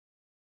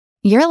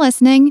You're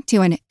listening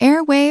to an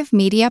Airwave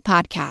Media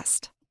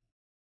Podcast.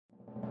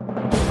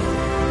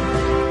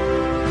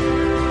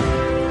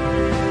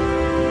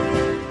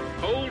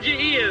 Hold your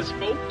ears,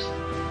 folks.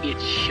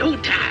 It's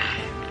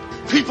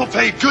showtime. People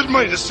pay good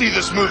money to see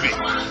this movie.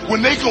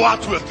 When they go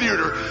out to a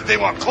theater, they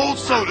want cold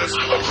sodas,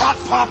 hot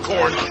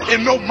popcorn,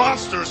 and no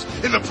monsters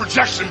in the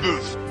projection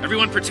booth.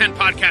 Everyone pretend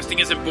podcasting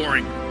isn't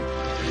boring.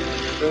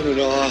 Turn it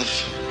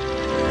off.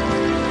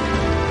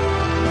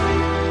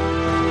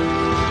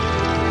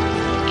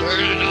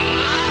 Turn it off.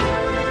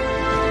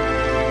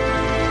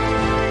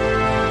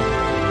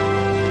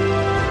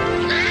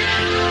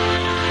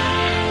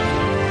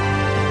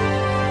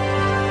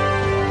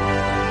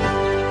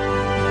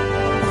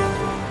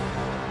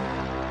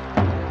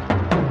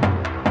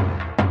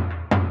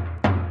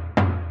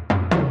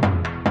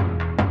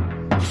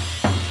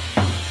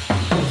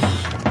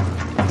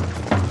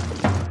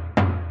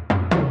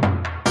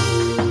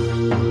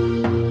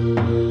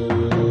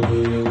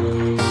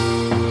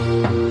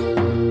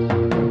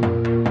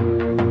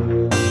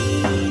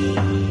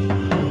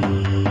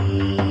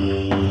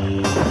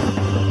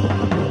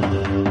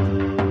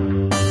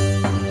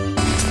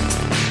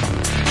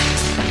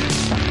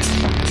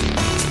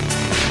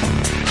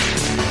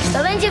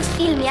 To będzie w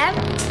filmie?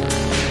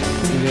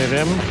 Nie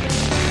wiem.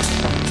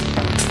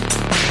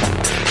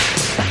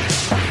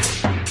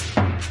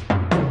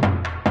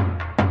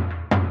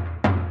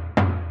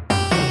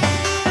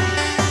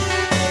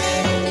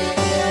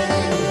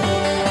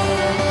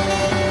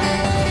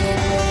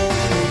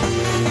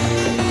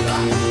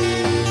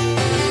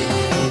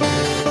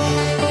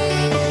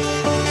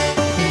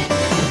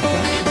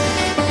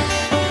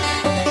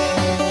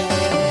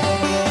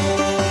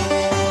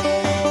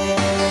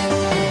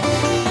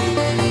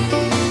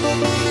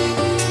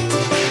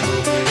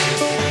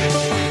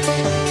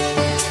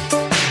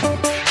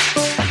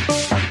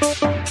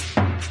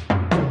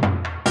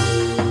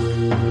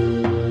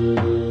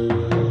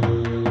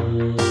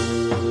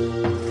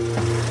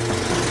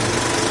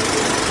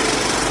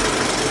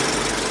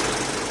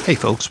 Hey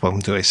folks,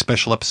 welcome to a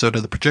special episode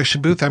of the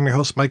Projection Booth. I'm your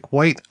host, Mike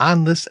White.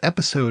 On this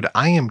episode,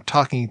 I am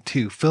talking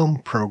to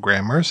film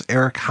programmers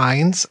Eric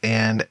Hines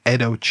and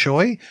Edo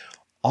Choi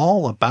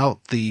all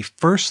about the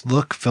First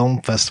Look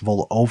Film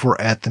Festival over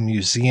at the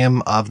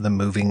Museum of the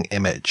Moving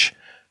Image.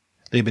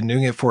 They've been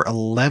doing it for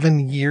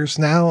 11 years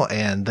now,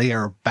 and they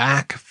are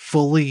back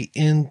fully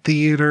in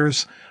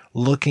theaters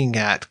looking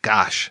at,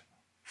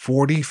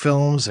 40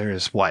 films.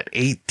 There's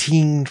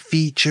 18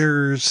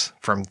 features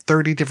from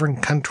 30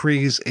 different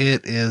countries.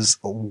 It is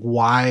a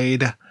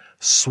wide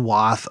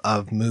swath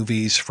of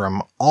movies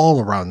from all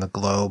around the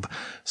globe.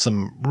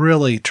 Some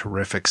really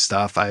terrific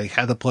stuff. I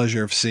had the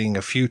pleasure of seeing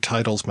a few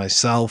titles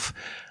myself.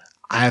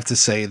 I have to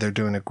say they're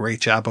doing a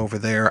great job over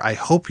there. I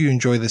hope you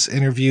enjoy this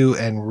interview,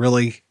 and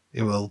really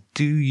it will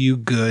do you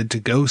good to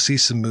go see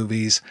some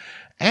movies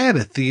at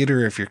a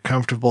theater if you're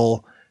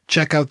comfortable.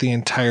 Check out the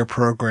entire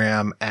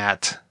program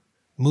at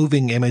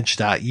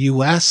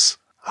movingimage.us.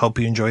 Hope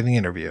you enjoy the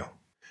interview.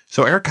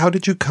 So, Eric, how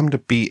did you come to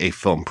be a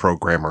film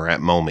programmer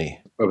at MOMI?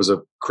 I was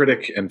a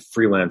critic and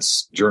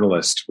freelance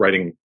journalist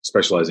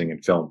specializing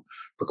in film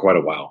for quite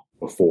a while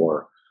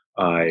before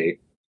I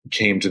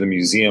came to the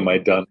museum.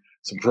 I'd done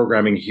some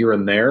programming here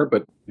and there,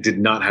 but did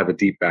not have a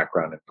deep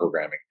background in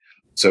programming.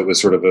 So it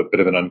was sort of a bit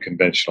of an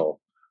unconventional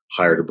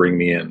hire to bring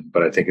me in,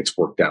 but I think it's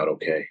worked out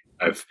okay.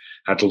 I've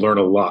had to learn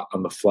a lot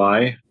on the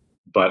fly,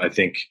 but I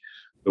think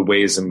the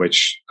ways in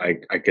which I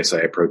guess I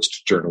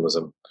approached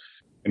journalism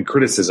and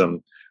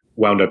criticism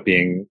wound up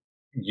being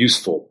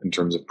useful in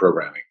terms of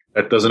programming.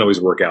 That doesn't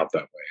always work out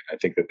that way. I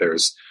think that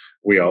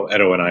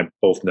Edo and I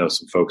both know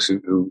some folks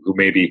who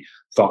maybe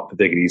thought that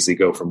they could easily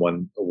go from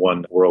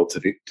one world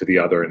to the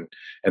other,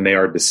 and they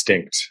are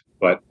distinct,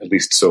 but at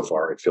least so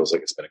far it feels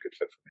like it's been a good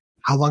fit for me.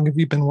 How long have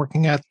you been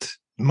working at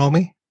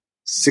MOMI?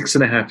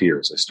 6.5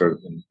 years. I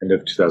started in end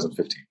of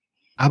 2015.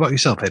 How about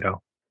yourself,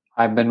 Edo?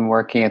 I've been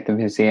working at the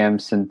museum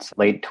since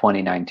late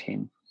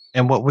 2019.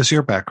 And what was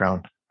your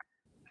background?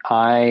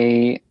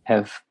 I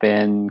have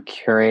been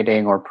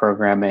curating or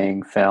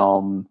programming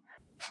film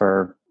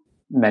for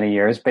many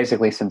years,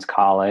 basically since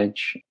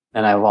college.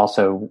 And I've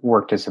also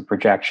worked as a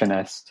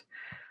projectionist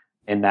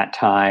in that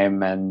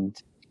time. And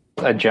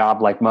a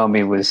job like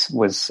MOMI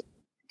was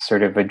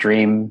sort of a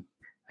dream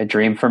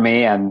for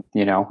me. And,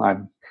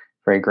 I'm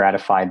very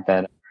gratified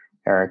that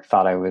Eric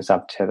thought I was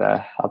up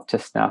to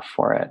snuff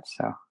for it.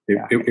 So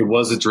yeah. It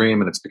was a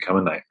dream, and it's become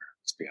a nightmare.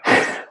 Let's be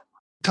honest.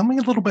 Tell me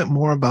a little bit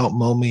more about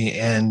MOMI,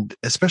 and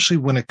especially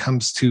when it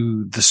comes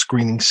to the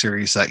screening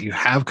series that you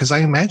have, because I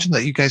imagine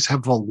that you guys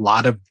have a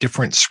lot of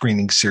different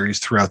screening series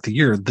throughout the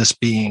year, this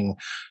being,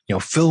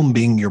 film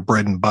being your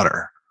bread and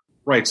butter.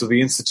 Right. So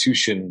the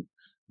institution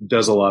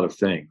does a lot of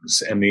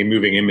things, and the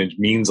moving image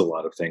means a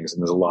lot of things,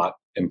 and there's a lot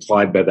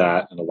implied by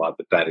that, and a lot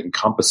that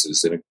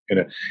encompasses in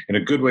a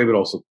good way, but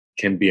also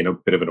can be in a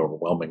bit of an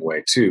overwhelming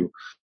way too.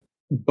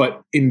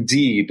 But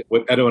indeed,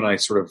 what Edo and I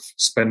sort of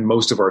spend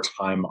most of our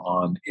time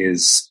on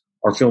is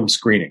our film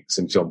screenings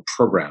and film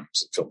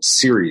programs and film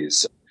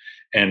series.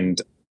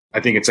 And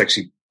I think it's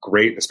actually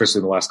great, especially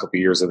in the last couple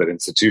of years of that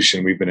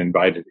institution. We've been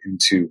invited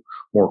into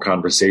more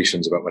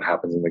conversations about what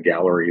happens in the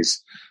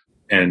galleries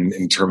and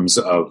in terms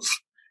of,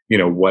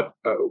 what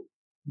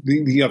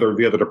the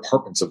other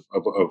departments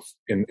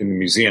in the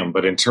museum.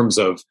 But in terms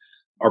of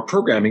our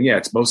programming,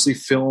 it's mostly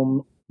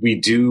film. We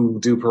do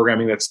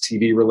programming that's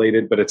TV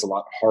related, but it's a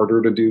lot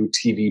harder to do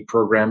TV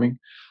programming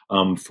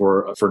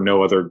for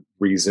no other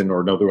reason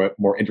or no other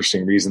more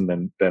interesting reason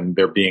than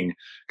there being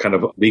kind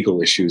of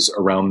legal issues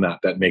around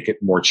that make it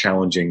more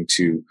challenging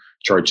to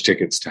charge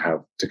tickets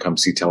to come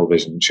see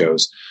television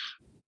shows.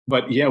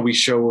 But we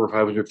show over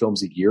 500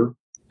 films a year,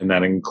 and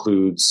that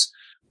includes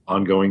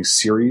ongoing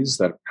series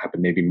that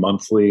happen maybe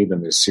monthly.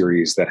 Then there's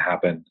series that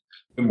happen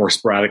more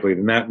sporadically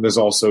than that. And there's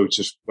also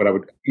just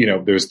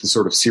there's the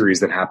sort of series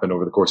that happen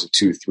over the course of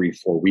 2, 3,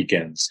 4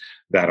 weekends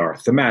that are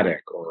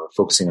thematic or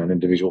focusing on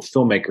individual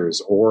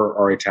filmmakers or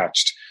are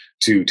attached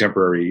to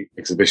temporary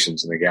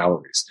exhibitions in the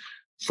galleries.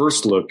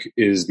 First Look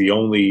is the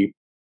only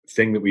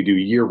thing that we do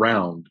year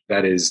round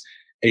that is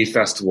a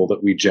festival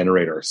that we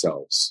generate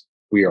ourselves.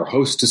 We are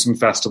host to some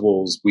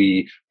festivals.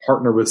 We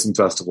partner with some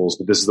festivals,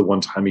 but this is the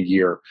one time a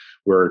year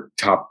where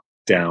top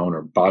down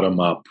or bottom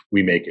up,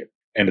 we make it.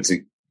 And it's a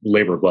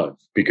labor of love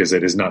because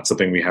it is not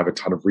something we have a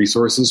ton of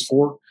resources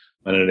for.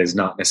 And it is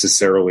not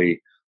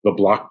necessarily the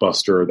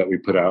blockbuster that we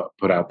put out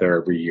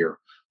there every year.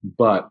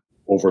 But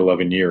over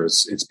 11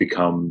 years, it's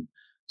become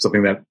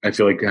something that I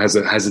feel like has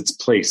its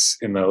place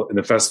in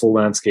the festival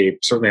landscape,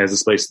 certainly has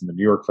its place in the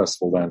New York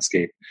festival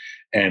landscape.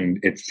 And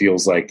it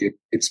feels like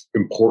it's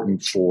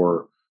important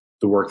for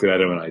the work that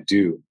Edo and I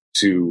do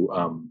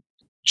to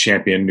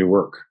champion new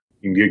work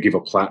and give a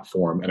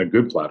platform and a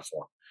good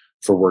platform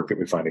for work that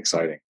we find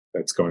exciting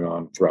that's going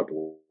on throughout the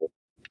world.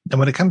 And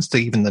when it comes to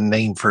even the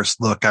name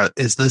First Look,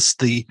 is this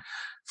the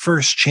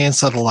first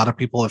chance that a lot of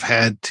people have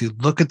had to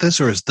look at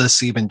this, or is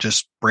this even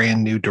just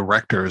brand new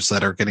directors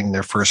that are getting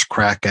their first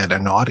crack at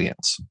an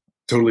audience?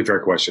 Totally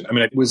fair question. I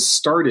mean, it was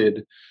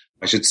started,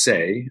 I should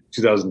say,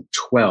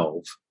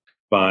 2012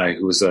 by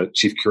who was a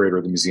chief curator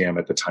of the museum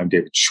at the time,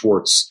 David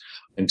Schwartz,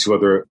 and two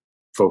other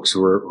folks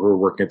who were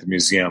working at the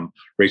museum,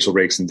 Rachel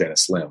Rakes and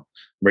Dennis Lim.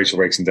 Rachel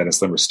Rakes and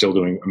Dennis Lim are still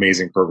doing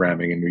amazing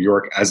programming in New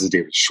York, as is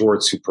David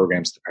Schwartz, who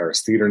programs at the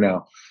Paris Theater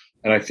now.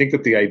 And I think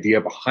that the idea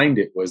behind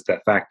it was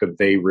that fact that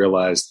they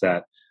realized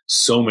that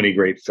so many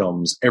great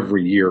films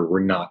every year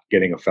were not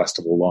getting a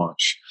festival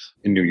launch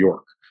in New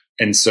York.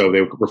 And so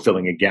they were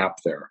filling a gap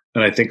there.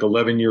 And I think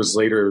 11 years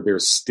later,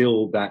 there's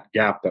still that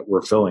gap that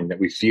we're filling, that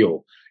we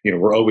feel.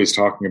 We're always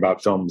talking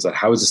about films that,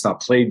 how is this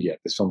not played yet?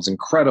 This film's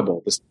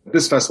incredible.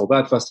 This festival,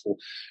 that festival,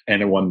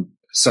 and it won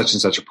such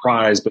and such a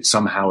prize, but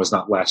somehow is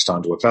not latched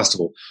onto a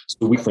festival.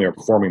 So we definitely are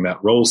performing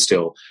that role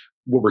still.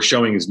 What we're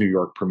showing is New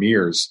York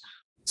premieres.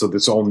 So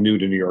that's all new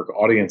to New York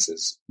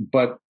audiences.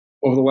 But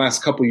over the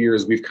last couple of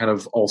years, we've kind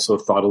of also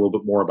thought a little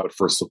bit more about what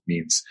First Look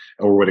means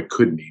or what it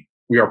could mean.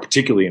 We are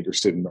particularly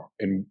interested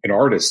in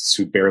artists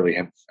who barely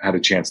have had a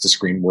chance to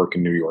screen work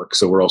in New York.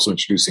 So we're also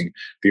introducing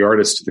the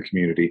artists to the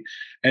community.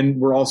 And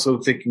we're also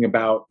thinking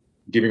about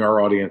giving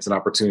our audience an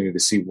opportunity to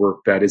see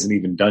work that isn't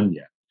even done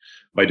yet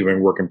by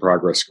doing work in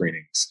progress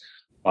screenings,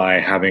 by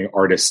having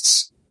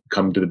artists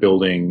come to the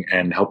building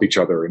and help each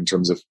other in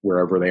terms of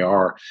wherever they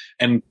are,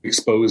 and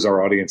expose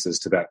our audiences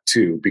to that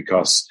too,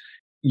 because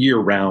year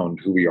round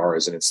who we are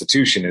as an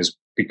institution is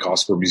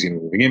because we're a museum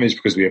of living image,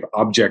 because we have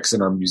objects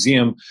in our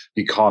museum,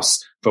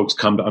 because folks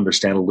come to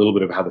understand a little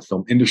bit of how the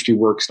film industry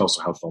works and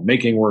also how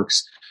filmmaking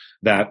works,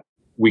 that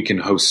we can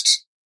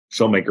host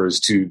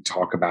filmmakers to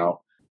talk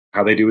about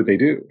how they do what they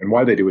do and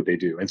why they do what they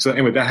do. And so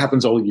anyway, that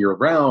happens all year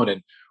round.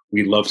 And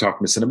we love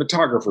talking to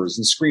cinematographers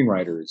and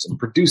screenwriters and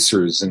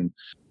producers and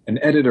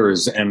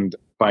editors. And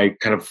by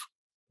kind of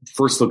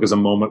First Look is a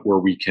moment where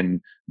we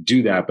can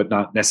do that, but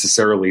not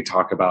necessarily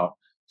talk about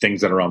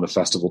things that are on the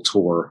festival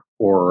tour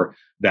or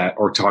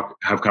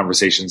have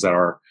conversations that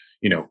are,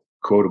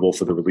 quotable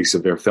for the release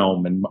of their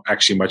film, and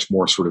actually much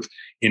more sort of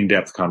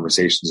in-depth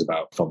conversations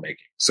about filmmaking.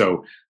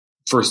 So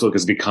First Look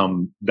has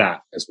become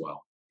that as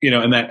well,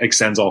 and that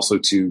extends also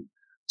to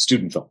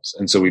student films.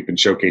 And so we've been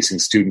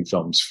showcasing student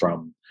films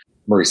from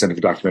Murray Center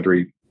for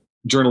Documentary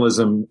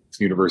Journalism,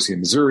 University of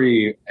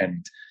Missouri,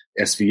 and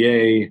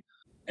SVA,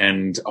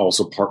 and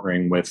also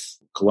partnering with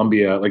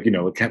Columbia,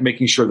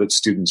 making sure that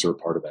students are a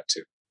part of that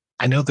too.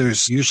 I know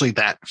there's usually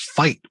that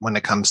fight when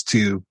it comes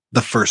to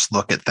the first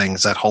look at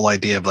things, that whole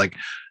idea of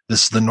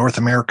this is the North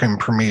American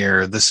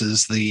premiere, this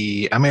is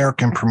the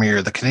American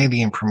premiere, the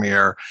Canadian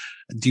premiere.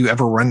 Do you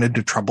ever run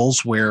into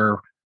troubles where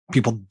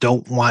people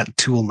don't want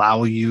to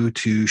allow you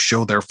to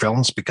show their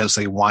films because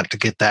they want to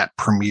get that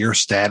premiere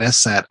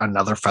status at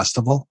another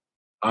festival?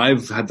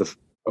 I've had the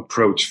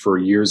approach for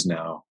years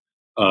now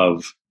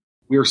of,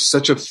 we are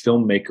such a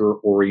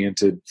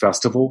filmmaker-oriented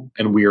festival,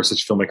 and we are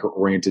such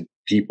filmmaker-oriented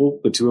people,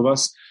 the two of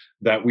us,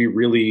 that we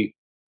really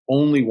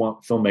only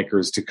want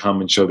filmmakers to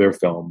come and show their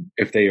film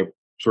if they are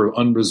sort of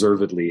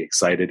unreservedly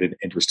excited and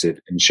interested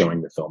in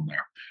showing the film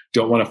there.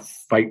 Don't want to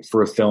fight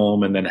for a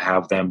film and then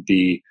have them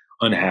be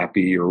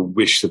unhappy or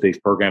wish that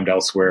they've programmed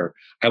elsewhere.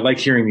 I like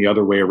hearing the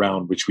other way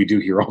around, which we do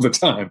hear all the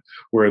time,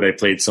 where they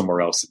played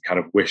somewhere else and kind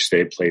of wish they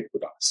had played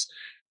with us.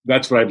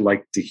 That's what I'd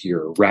like to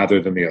hear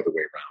rather than the other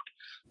way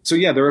around. So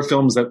yeah, there are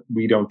films that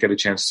we don't get a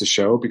chance to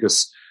show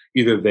because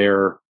either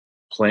they're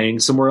playing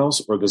somewhere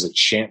else or there's a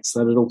chance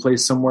that it'll play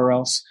somewhere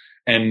else.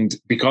 And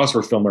because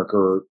we're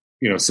filmmaker,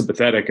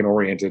 sympathetic and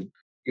oriented,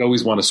 we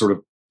always want to sort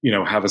of,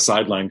 have a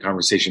sideline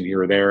conversation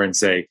here or there and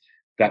say,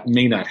 that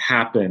may not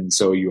happen.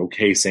 So are you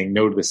okay saying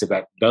no to this if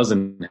that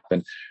doesn't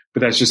happen?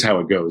 But that's just how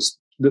it goes.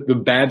 The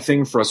bad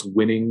thing for us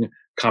winning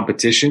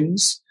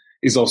competitions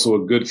is also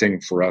a good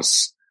thing for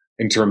us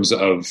in terms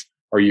of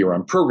our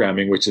year-round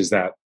programming, which is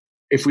that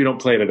if we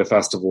don't play it at a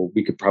festival,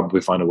 we could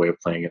probably find a way of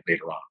playing it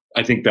later on.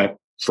 I think that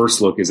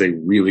First Look is a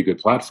really good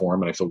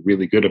platform, and I feel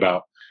really good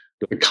about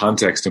the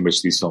context in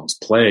which these films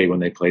play when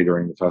they play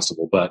during the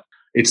festival. But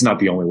it's not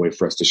the only way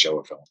for us to show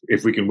a film.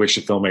 If we can wish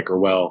a filmmaker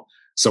well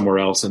somewhere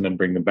else and then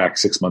bring them back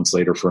 6 months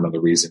later for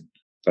another reason,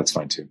 that's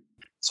fine too.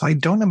 So I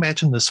don't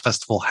imagine this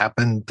festival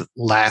happened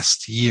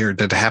last year.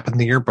 Did it happen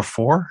the year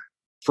before?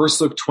 First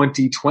Look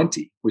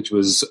 2020, which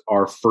was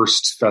our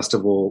first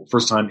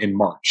time in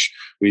March.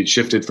 We had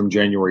shifted from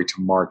January to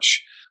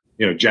March.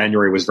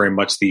 January was very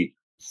much the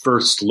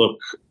first look.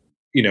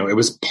 It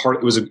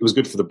was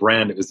good for the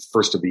brand. It was the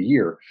first of the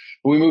year.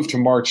 But we moved to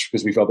March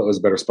because we felt that was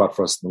a better spot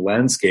for us in the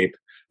landscape.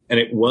 And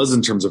it was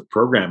in terms of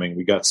programming.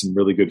 We got some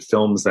really good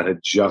films that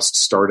had just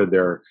started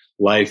their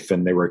life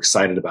and they were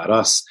excited about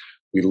us.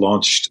 We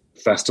launched the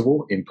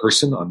festival in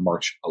person on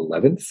March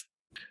 11th.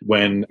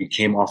 When we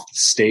came off the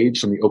stage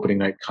from the opening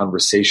night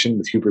conversation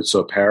with Hubert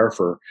Soper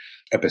for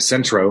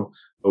Epicentro,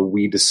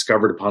 we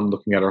discovered upon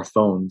looking at our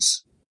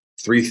phones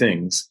 3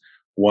 things.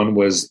 One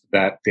was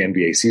that the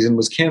NBA season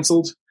was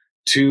canceled.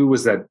 2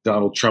 was that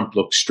Donald Trump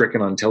looked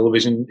stricken on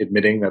television,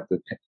 admitting that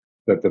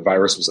the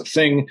virus was a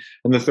thing.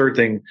 And the third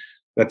thing,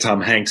 that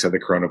Tom Hanks had the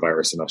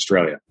coronavirus in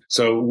Australia.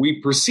 So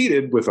we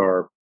proceeded with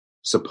our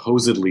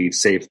supposedly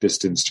safe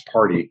distanced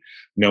party,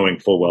 knowing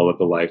full well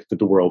that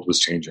the world was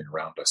changing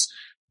around us.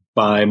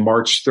 By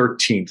March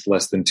 13th,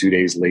 less than 2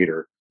 days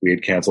later, we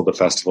had canceled the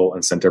festival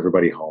and sent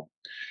everybody home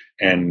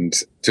and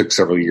took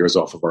several years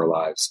off of our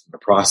lives in the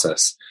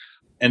process.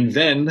 And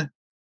then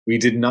we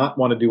did not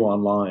want to do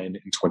online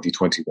in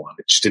 2021.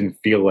 It just didn't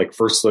feel like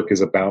First Look is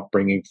about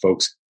bringing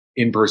folks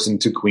in person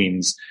to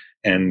Queens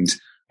and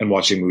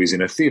watching movies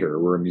in a theater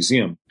or a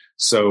museum.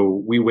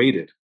 So we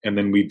waited. And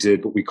then we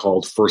did what we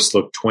called First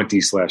Look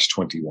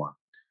 20/21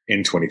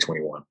 in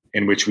 2021,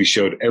 in which we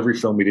showed every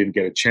film we didn't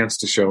get a chance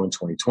to show in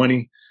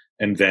 2020.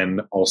 And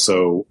then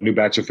also a new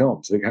batch of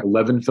films. I think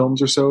 11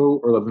 films or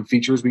so, or 11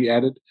 features we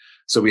added.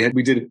 So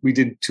we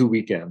did 2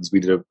 weekends.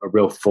 We did a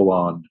real full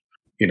on,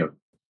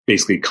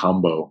 basically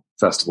combo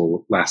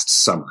festival last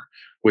summer,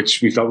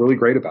 which we felt really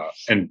great about.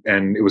 And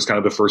it was kind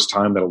of the first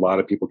time that a lot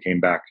of people came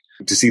back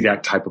to see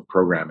that type of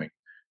programming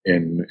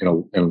in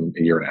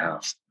a year and a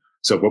half.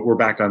 So we're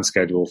back on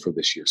schedule for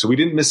this year. So we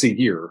didn't miss a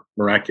year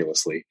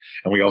miraculously.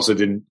 And we also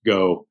didn't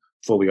go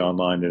fully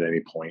online at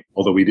any point,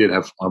 although we did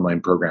have online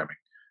programming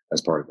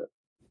as part of it.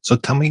 So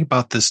tell me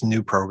about this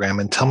new program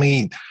and tell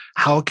me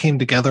how it came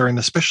together. And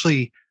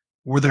especially,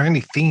 were there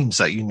any themes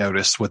that you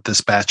noticed with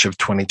this batch of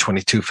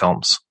 2022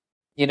 films?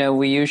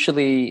 We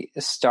usually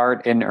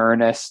start in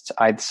earnest,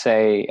 I'd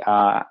say,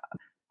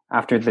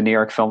 after the New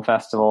York Film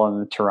Festival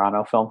and the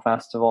Toronto Film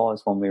Festival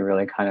is when we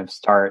really kind of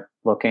start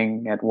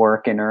looking at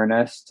work in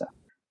earnest.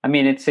 I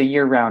mean, it's a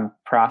year-round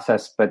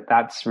process, but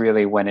that's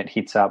really when it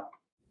heats up.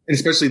 And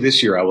especially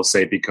this year, I will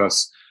say,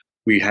 because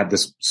we had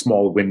this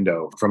small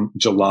window from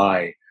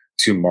July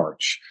to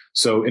March.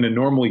 So in a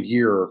normal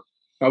year,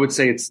 I would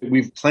say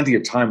we've plenty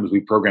of time as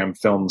we program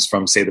films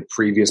from, say, the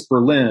previous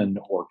Berlin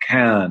or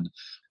Cannes.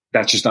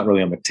 That's just not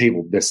really on the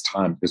table this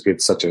time because we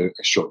had such a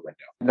short window.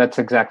 That's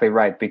exactly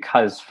right.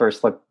 Because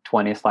First Look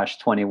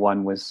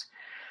 20/21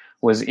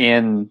 was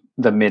in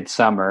the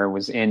midsummer,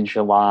 was in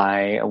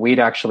July. We'd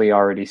actually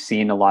already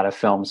seen a lot of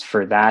films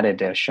for that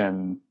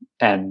edition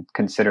and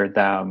considered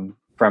them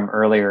from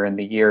earlier in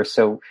the year.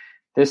 So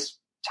this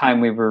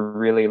time we were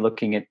really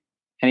looking at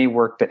any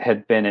work that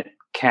had been at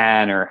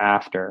Cannes or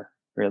after,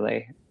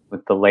 really,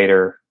 with the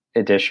later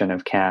edition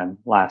of Cannes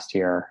last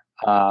year.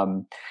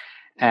 And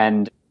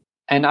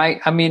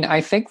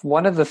I think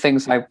one of the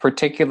things I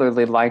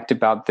particularly liked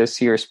about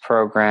this year's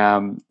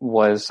program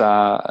was,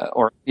 I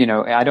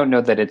don't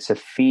know that it's a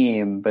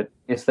theme, but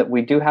is that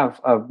we do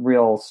have a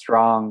real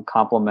strong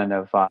complement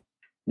of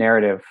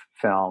narrative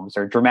films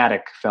or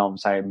dramatic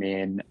films,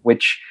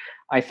 which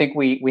I think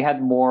we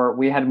had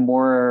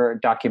more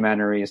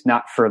documentaries,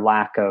 not for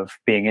lack of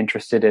being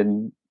interested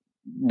in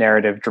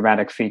narrative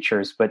dramatic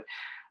features, but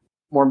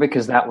more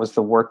because that was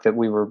the work that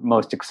we were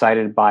most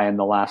excited by in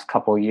the last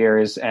couple of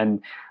years.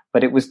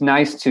 But it was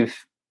nice to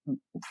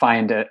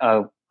find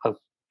a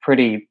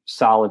pretty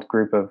solid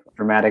group of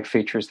dramatic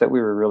features that we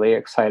were really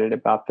excited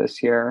about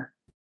this year.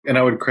 And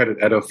I would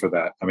credit Edo for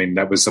that. I mean,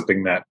 that was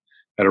something that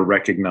Edo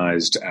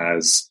recognized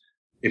as,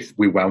 if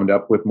we wound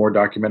up with more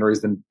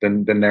documentaries than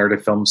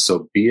narrative films,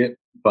 so be it.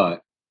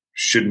 But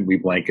shouldn't we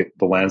blanket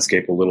the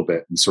landscape a little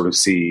bit and sort of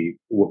see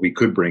what we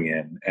could bring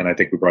in? And I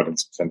think we brought in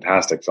some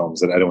fantastic films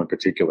that Edo in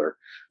particular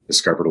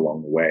discovered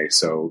along the way.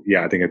 So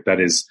yeah, I think that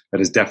is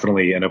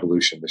definitely an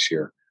evolution this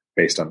year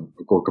based on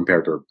or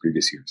compared to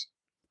previous years.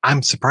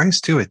 I'm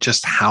surprised too at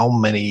just how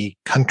many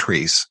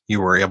countries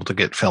you were able to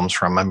get films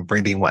from. I'm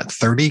reading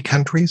 30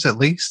 countries at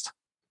least?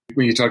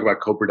 When you talk about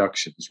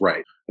co-productions,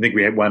 right. I think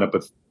we wound up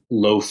with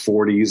low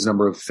 40s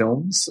number of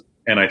films.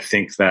 And I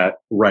think that,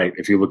 right,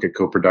 if you look at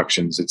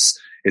co-productions,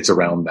 it's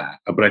around that.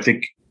 But I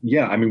think,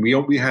 yeah, I mean,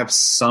 we have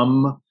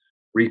some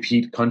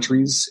repeat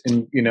countries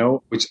in,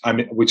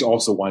 which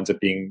also winds up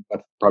being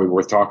probably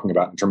worth talking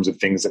about in terms of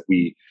things that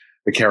the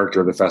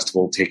character of the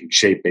festival taking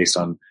shape based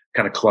on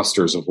kind of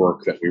clusters of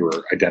work that we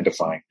were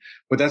identifying.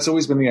 But that's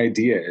always been the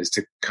idea, is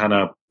to kind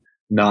of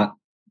not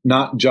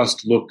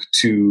just look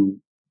to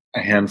a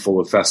handful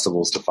of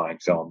festivals to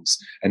find films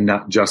and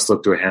not just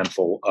look to a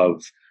handful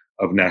of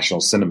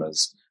national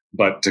cinemas,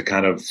 but to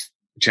kind of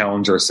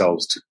challenge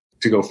ourselves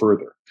to go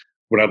further.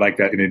 What I'd like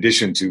that, in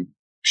addition to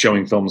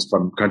showing films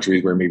from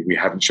countries where maybe we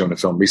haven't shown a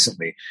film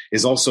recently,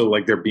 is also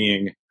like there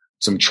being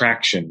some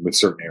traction with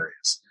certain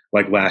areas.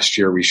 Like last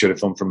year, we showed a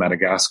film from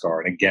Madagascar.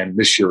 And again,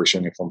 this year, we're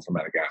showing a film from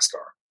Madagascar.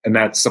 And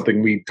that's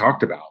something we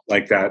talked about,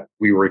 like that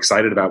we were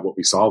excited about what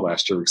we saw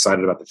last year. We're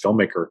excited about the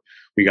filmmaker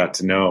we got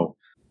to know.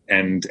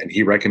 And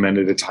he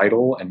recommended a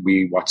title, and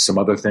we watched some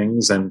other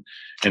things. And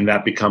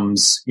that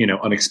becomes,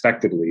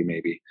 unexpectedly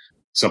maybe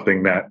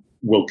something that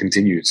we'll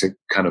continue to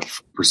kind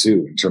of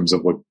pursue in terms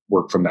of what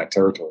work from that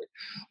territory.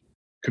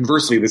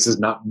 Conversely, this is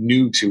not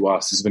new to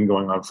us. This has been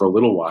going on for a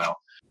little while,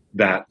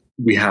 that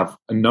we have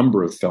a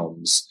number of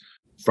films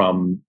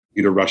from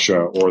either Russia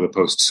or the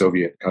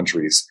post-Soviet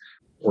countries,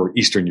 or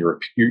Eastern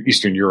Europe.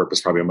 Eastern Europe is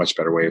probably a much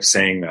better way of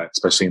saying that,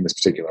 especially in this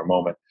particular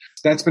moment.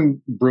 That's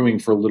been brewing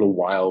for a little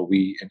while.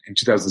 In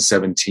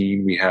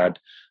 2017, we had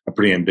a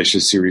pretty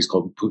ambitious series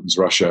called Putin's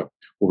Russia,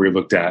 where we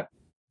looked at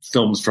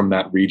films from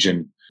that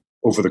region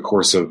over the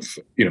course of,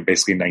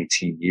 basically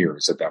 19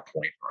 years at that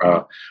point.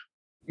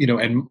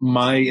 And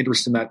my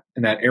interest in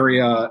that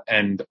area,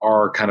 and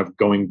our kind of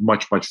going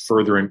much, much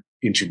further in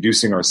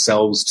introducing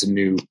ourselves to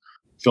new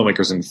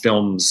filmmakers and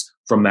films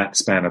from that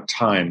span of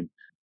time,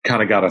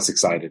 kind of got us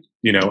excited,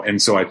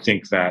 and so I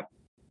think that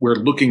we're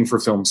looking for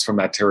films from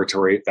that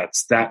territory.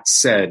 That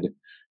said,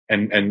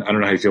 and I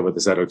don't know how you feel about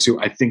this, Edo, too.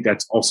 I think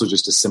that's also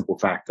just a simple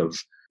fact of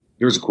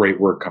there's great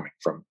work coming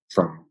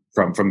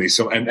from these.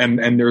 So,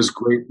 and there's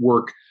great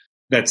work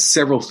that's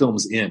several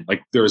films in.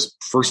 Like there's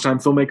first time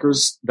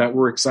filmmakers that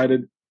we're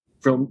excited,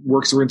 film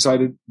works we're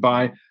excited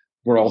by.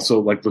 We're also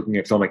like looking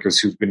at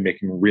filmmakers who've been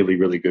making really,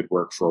 really good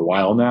work for a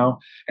while now.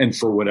 And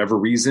for whatever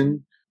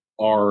reason,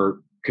 our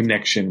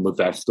connection with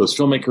those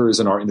filmmakers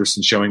and our interest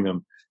in showing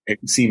them, it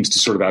seems to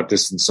sort of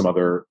outdistance some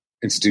other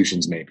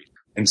institutions maybe.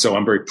 And so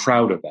I'm very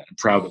proud of that. I'm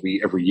proud that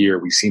every year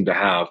we seem to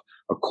have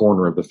a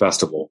corner of the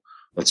festival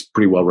that's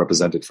pretty well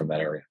represented from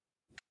that area.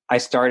 I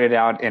started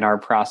out in our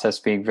process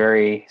being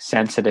very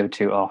sensitive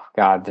to, oh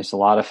God, there's a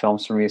lot of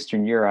films from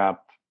Eastern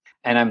Europe.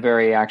 And I'm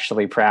very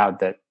actually proud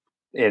that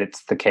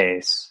it's the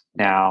case.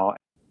 Now,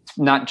 it's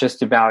not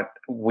just about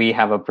we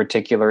have a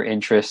particular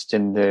interest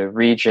in the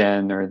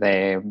region or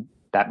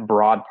that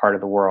broad part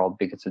of the world,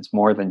 because it's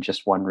more than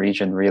just one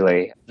region,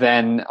 really.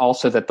 Then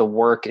also that the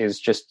work is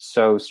just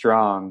so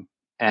strong.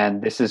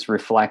 And this is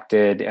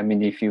reflected. I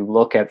mean, if you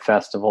look at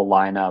festival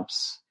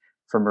lineups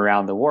from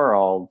around the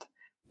world,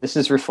 this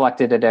is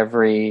reflected at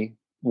every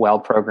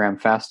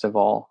well-programmed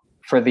festival.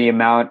 For the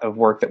amount of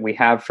work that we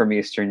have from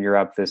Eastern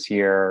Europe this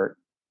year,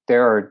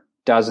 there are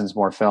dozens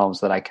more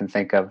films that I can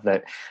think of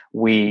that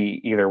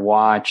we either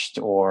watched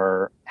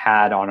or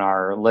had on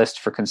our list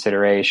for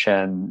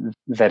consideration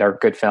that are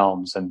good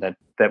films and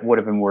that would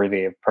have been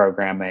worthy of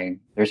programming.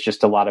 There's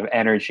just a lot of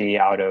energy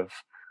out of,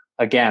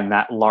 again,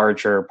 that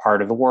larger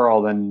part of the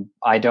world. And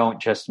I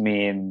don't just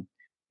mean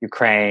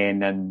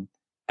Ukraine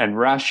and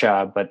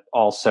Russia, but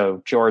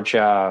also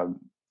Georgia,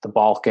 the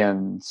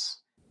Balkans,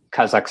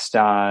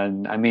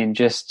 Kazakhstan. I mean,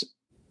 just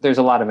there's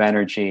a lot of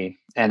energy.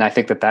 And I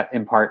think that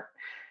in part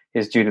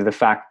is due to the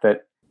fact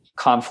that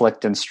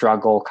conflict and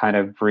struggle kind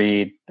of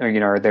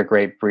are they're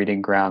great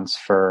breeding grounds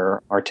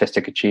for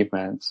artistic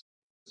achievements.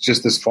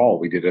 Just this fall,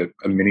 we did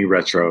a mini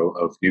retro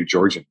of new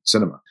Georgian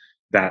cinema.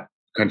 That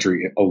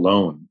country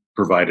alone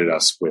provided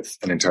us with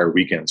an entire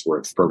weekend's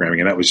worth of programming.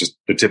 And that was just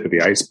the tip of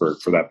the iceberg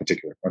for that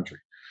particular country.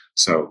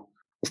 So,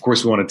 of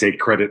course, we want to take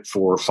credit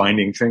for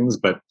finding things,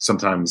 but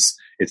sometimes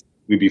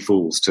we'd be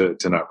fools to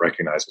not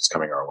recognize what's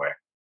coming our way.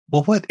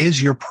 Well, what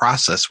is your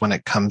process when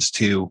it comes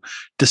to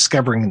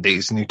discovering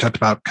these? And you talked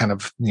about kind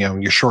of,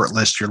 your short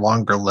list, your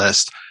longer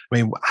list. I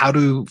mean, how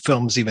do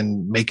films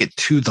even make it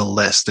to the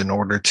list in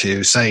order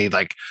to say,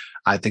 like,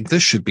 I think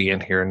this should be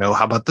in here. No,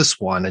 how about this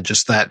one? And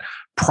just that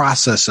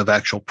process of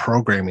actual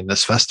programming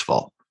this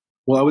festival.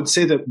 Well, I would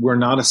say that we're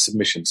not a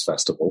submissions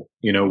festival.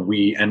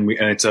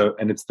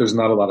 There's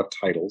not a lot of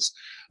titles,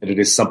 and it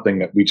is something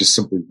that we just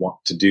simply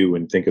want to do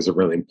and think is a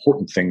really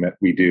important thing that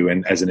we do.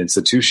 And as an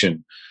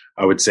institution,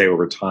 I would say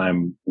over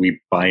time, we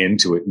buy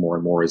into it more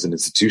and more as an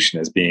institution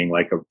as being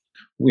like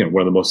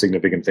one of the most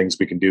significant things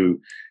we can do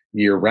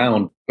year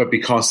round. But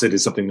because it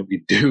is something that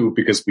we do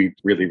because we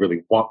really,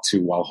 really want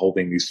to while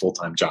holding these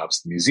full-time jobs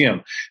at the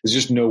museum, there's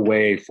just no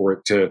way for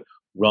it to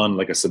run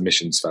like a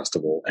submissions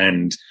festival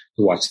and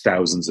to watch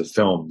thousands of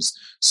films.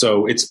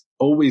 So it's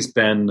always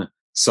been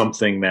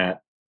something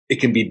that it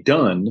can be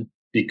done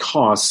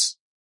because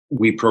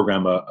we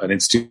program an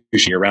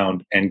institution year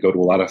round and go to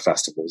a lot of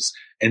festivals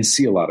and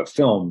see a lot of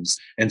films.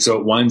 And so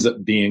it winds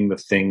up being the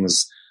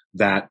things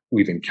that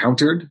we've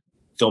encountered,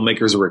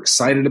 filmmakers are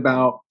excited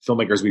about,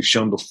 filmmakers we've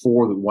shown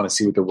before that want to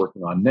see what they're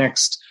working on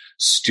next,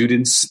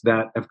 students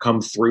that have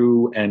come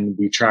through and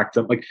we track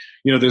them. Like,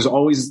 there's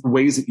always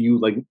ways that you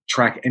like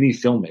track any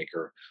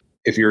filmmaker.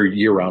 If you're a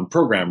year-round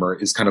programmer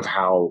is kind of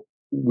how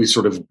we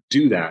sort of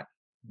do that.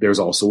 There's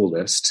also a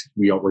list.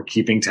 We're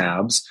keeping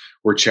tabs.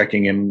 We're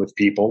checking in with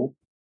people.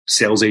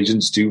 Sales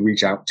agents do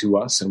reach out to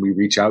us and we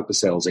reach out to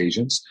sales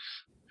agents.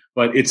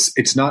 But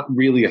it's not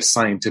really a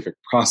scientific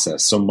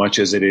process so much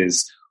as it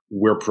is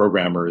we're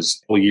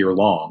programmers all year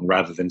long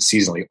rather than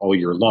seasonally all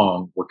year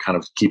long. We're kind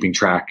of keeping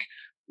track,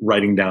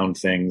 writing down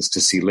things to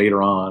see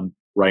later on,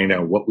 writing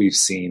down what we've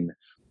seen,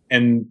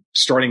 and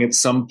starting at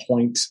some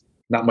point,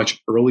 not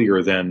much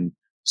earlier than,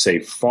 say,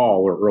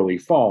 fall or early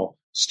fall,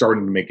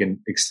 starting to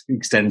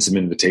extend some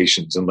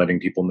invitations and letting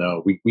people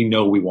know we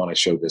know we want to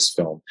show this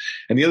film.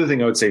 And the other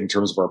thing I would say in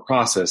terms of our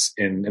process,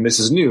 and this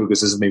is new,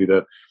 this is maybe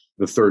the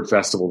third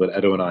festival that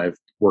Edo and I have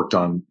worked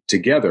on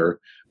together,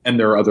 and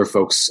there are other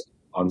folks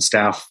on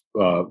staff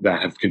that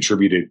have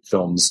contributed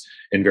films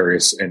in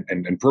various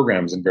and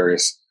programs in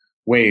various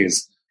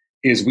ways,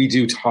 is we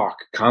do talk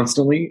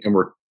constantly and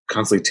we're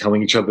constantly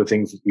telling each other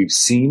things that we've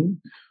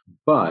seen,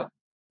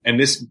 and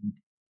this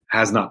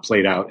has not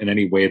played out in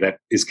any way that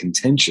is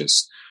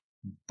contentious,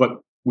 but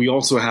we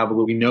also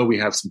we know we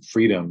have some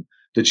freedom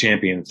to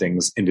champion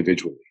things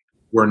individually.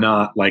 We're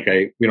not like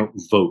we don't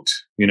vote,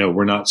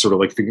 we're not sort of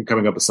like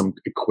coming up with some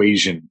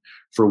equation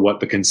for what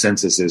the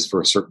consensus is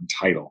for a certain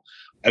title.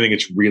 I think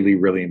it's really,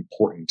 really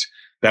important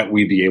that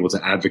we be able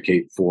to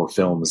advocate for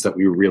films that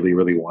we really,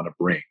 really want to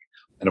bring.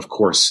 And of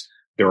course,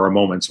 there are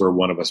moments where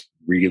one of us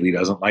really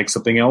doesn't like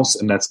something else,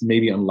 and that's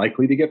maybe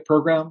unlikely to get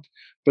programmed,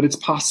 but it's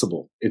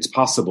possible. It's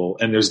possible.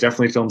 And there's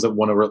definitely films that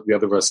one or the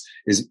other of us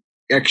is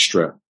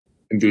extra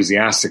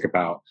enthusiastic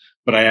about.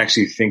 But I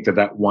actually think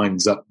that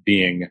winds up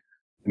being,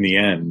 in the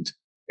end,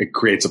 it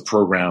creates a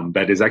program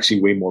that is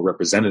actually way more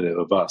representative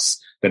of us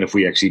than if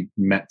we actually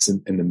met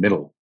in the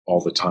middle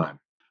all the time.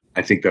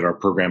 I think that our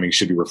programming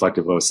should be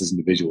reflective of us as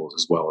individuals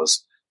as well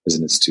as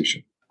an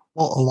institution.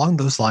 Well, along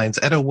those lines,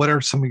 Edo, what are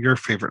some of your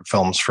favorite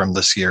films from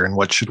this year, and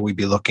what should we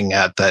be looking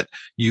at that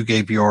you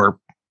gave your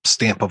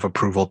stamp of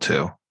approval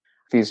to?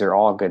 These are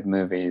all good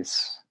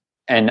movies.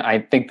 And I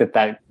think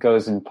that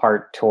goes in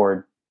part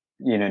toward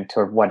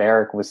what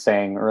Eric was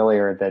saying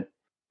earlier, that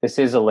this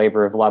is a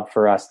labor of love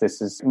for us.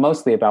 This is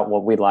mostly about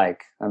what we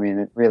like.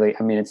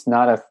 It's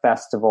not a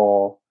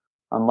festival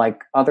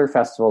unlike other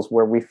festivals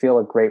where we feel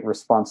a great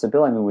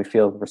responsibility. We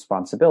feel the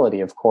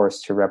responsibility, of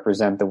course, to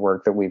represent the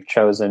work that we've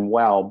chosen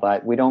well,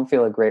 but we don't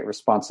feel a great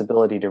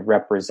responsibility to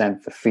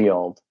represent the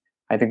field.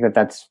 I think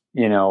that's,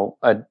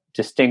 a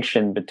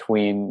distinction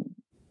between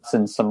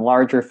some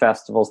larger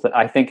festivals that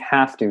I think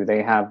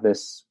they have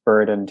this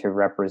burden to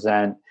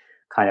represent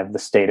kind of the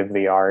state of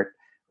the art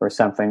or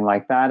something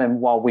like that. And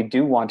while we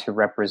do want to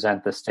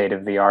represent the state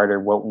of the art or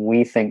what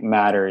we think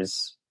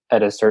matters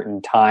at a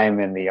certain time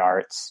in the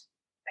arts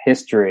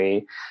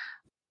history,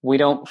 we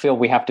don't feel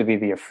we have to be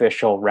the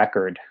official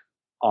record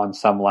on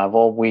some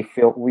level. We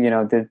feel,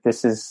 that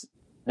this is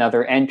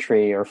another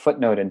entry or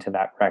footnote into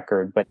that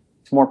record, but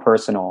it's more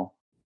personal.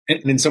 And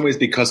in some ways,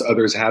 because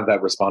others have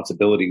that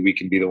responsibility, we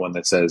can be the one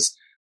that says,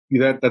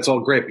 that's all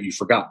great, but you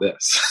forgot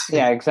this.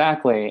 Yeah,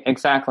 exactly.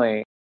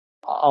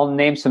 I'll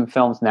name some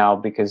films now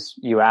because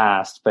you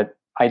asked, but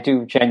I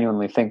do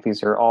genuinely think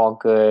these are all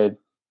good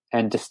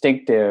and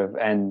distinctive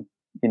and,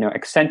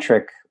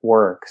 eccentric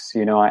works,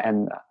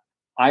 and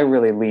I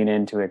really lean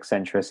into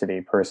eccentricity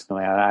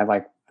personally. I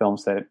like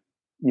films that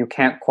you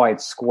can't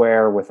quite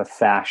square with a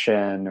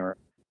fashion or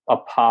a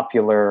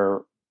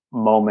popular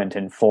moment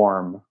in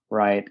form,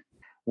 right?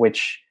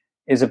 Which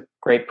is a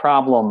great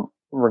problem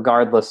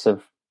regardless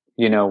of,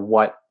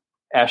 what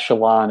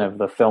echelon of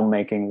the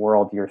filmmaking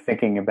world you're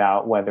thinking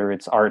about, whether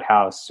it's art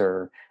house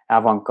or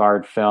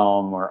avant-garde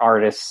film or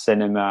artist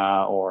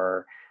cinema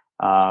or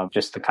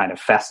just the kind of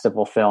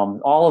festival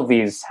film. All of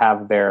these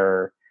have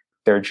their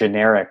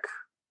generic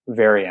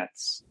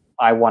variants.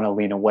 I want to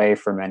lean away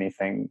from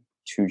anything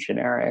too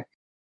generic.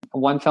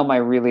 One film I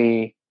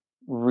really,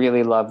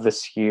 really love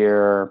this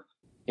year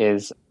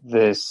is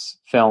this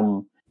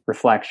film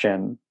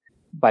Reflection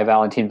by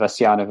Valentin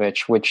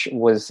Vasyanovich, which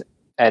was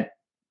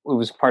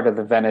part of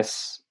the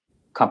Venice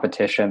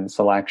competition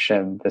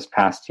selection this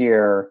past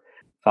year.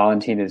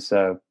 Valentin is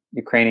a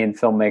Ukrainian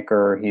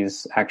filmmaker.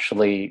 He's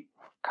actually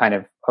kind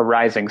of a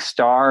rising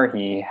star.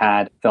 He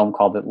had a film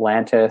called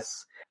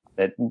Atlantis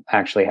that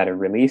actually had a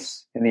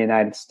release in the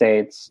United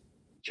States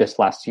just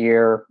last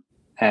year,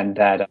 and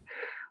that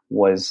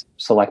was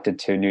selected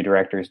to New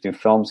Directors New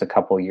Films a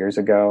couple years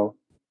ago.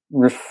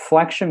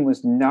 reflection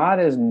was not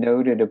as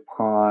noted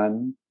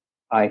upon,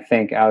 I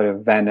think, out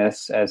of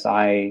Venice as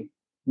I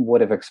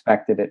would have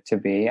expected it to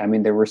be. I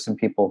mean, there were some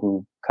people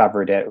who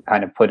covered it,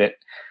 kind of put it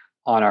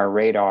on our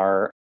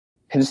radar.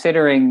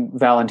 Considering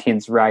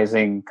Valentine's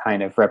rising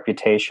kind of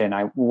reputation,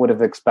 I would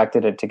have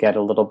expected it to get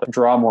a little bit,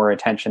 draw more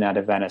attention out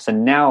of Venice.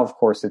 And now, of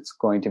course, it's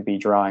going to be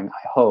drawing,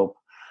 I hope,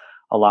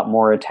 a lot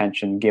more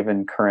attention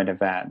given current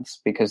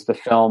events, because the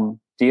film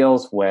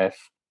deals with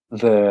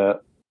the,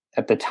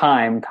 at the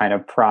time, kind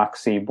of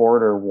proxy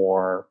border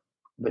war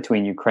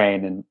between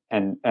Ukraine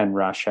and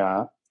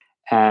Russia,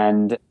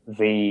 and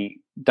the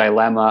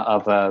dilemma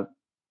of a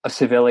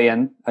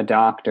civilian, a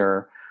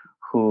doctor,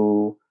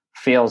 who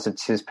feels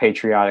it's his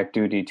patriotic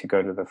duty to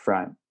go to the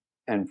front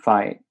and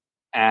fight.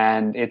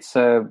 And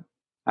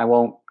I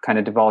won't kind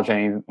of divulge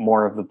any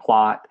more of the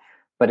plot,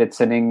 but it's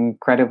an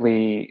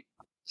incredibly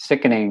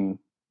sickening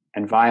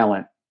and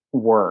violent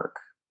work,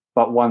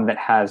 but one that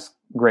has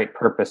great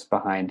purpose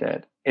behind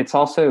it. It's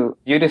also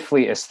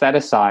beautifully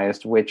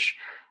aestheticized, which,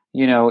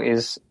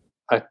 is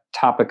a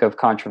topic of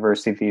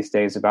controversy these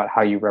days about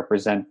how you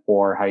represent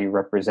war, how you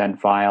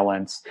represent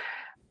violence.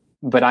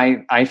 But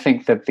I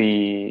think that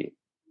the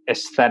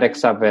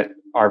aesthetics of it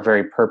are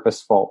very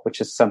purposeful, which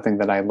is something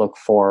that I look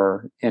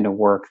for in a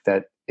work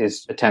that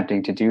is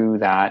attempting to do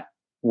that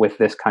with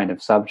this kind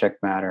of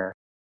subject matter.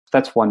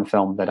 That's one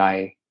film that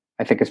I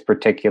think is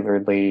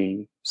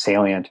particularly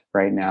salient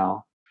right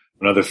now.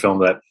 Another film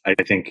that I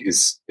think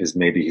is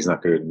maybe he's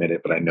not going to admit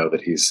it, but I know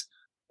that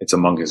it's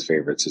among his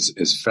favorites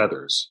is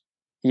Feathers.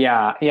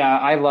 Yeah,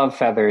 I love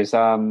Feathers.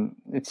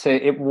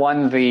 It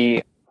won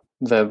the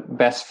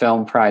Best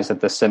Film Prize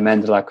at the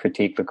Semaine de la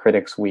Critique, the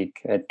Critics'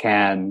 Week at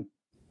Cannes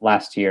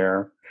last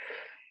year,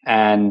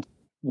 and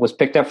was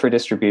picked up for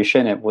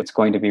distribution. It was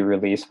going to be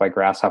released by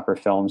Grasshopper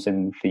Films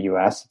in the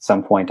US at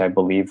some point, I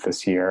believe,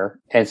 this year.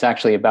 It's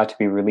actually about to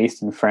be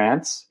released in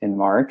France in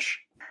March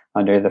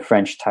under the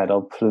French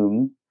title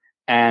Plume.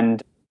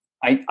 And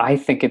I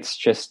think it's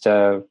just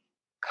a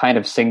kind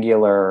of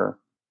singular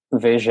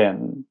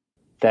vision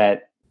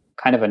that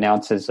kind of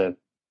announces a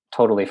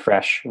totally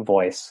fresh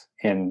voice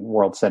in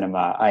world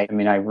cinema. I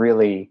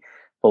really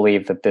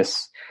believe that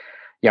this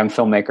young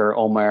filmmaker,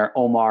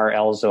 Omar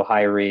El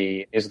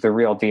Zohairi, is the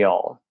real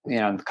deal,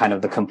 kind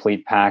of the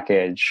complete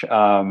package.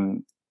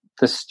 The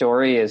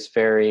story is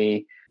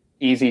very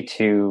easy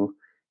to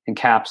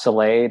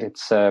encapsulate.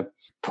 It's a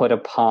put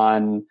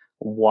upon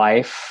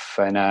wife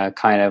and a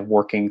kind of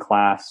working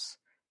class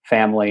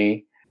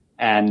family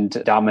and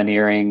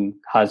domineering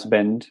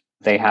husband.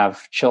 They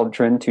have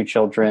children, 2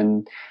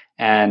 children,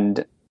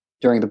 and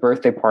during the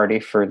birthday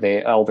party for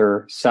the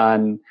elder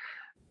son,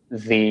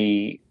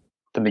 the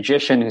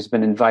magician who's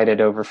been invited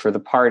over for the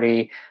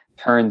party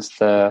turns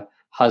the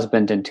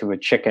husband into a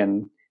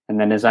chicken and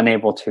then is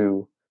unable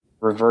to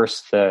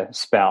reverse the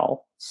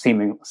spell,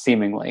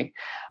 seemingly.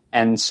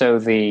 And so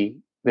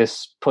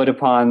this put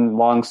upon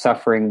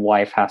long-suffering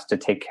wife has to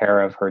take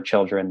care of her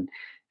children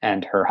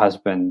and her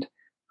husband,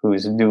 who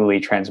is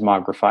newly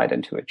transmogrified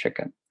into a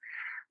chicken.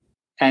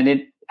 And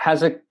it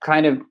has a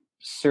kind of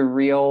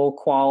surreal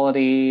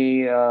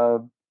quality,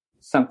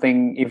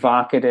 something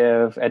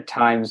evocative at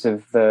times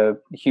of the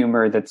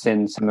humor that's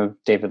in some of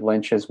David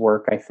Lynch's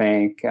work, I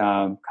think,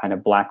 kind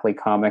of blackly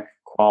comic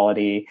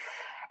quality,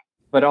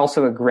 but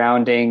also a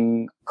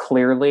grounding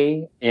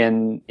clearly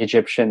in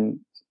Egyptian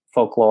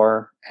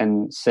folklore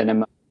and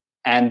cinema.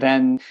 And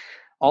then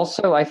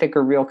also, I think,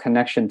 a real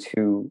connection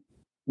to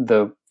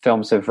the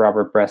films of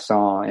Robert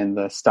Bresson and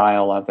the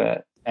style of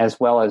it, as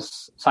well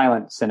as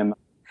silent cinema.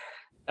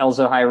 El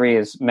Zohairi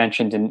has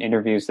mentioned in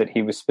interviews that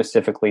he was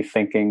specifically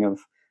thinking of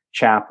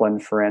Chaplin,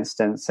 for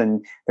instance,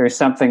 and there's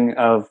something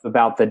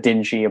about the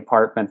dingy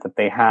apartment that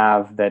they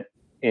have that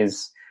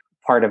is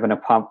part of an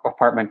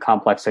apartment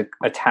complex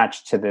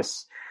attached to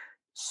this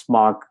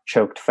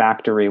smog-choked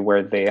factory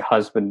where the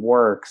husband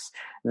works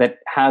that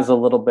has a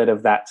little bit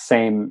of that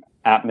same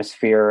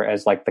atmosphere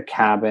as like The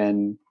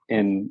Cabin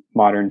in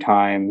modern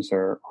times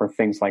or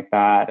things like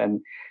that.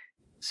 And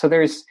so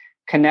there's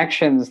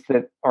connections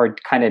that are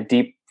kind of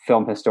deep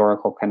film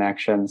historical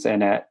connections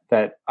in it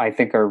that I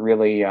think are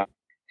really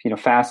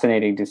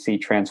fascinating to see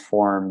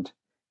transformed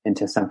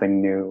into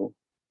something new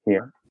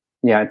here.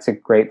 Yeah, it's a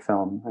great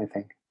film, I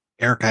think.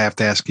 Eric, I have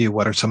to ask you,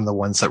 what are some of the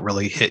ones that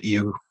really hit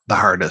you the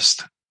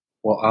hardest?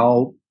 Well,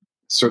 I'll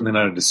certainly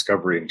not a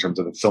discovery in terms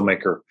of the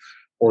filmmaker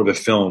or the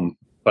film,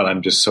 but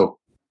I'm just so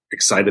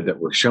excited that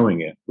we're showing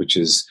it, which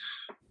is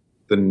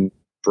the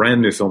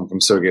brand new film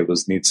from Sergei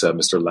Loznitsa,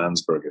 Mr.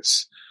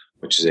 Landsbergis,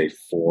 which is a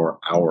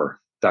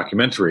 4-hour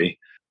documentary,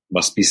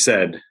 must be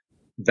said,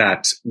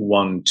 that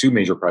won 2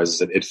 major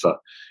prizes at IDFA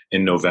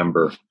in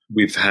November.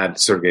 We've had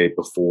Sergei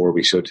before.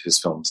 We showed his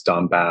films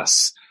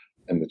Donbass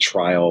and The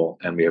Trial,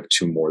 and we have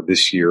 2 more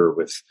this year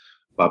with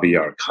Babi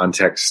Yar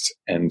Context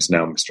and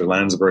now Mr.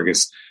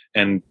 Landsbergis.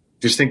 And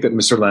just think that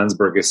Mr.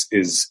 Landsbergis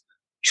is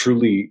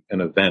truly an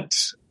event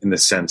in the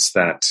sense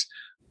that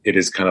it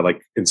is kind of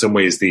like, in some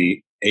ways,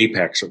 the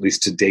apex, or at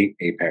least to date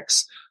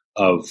apex,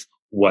 of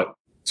what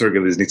Sergei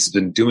Loznitsa has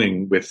been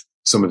doing with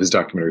some of his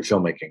documentary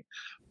filmmaking.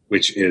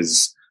 which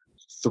is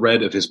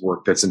thread of his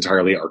work that's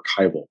entirely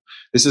archival.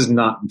 This is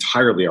not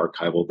entirely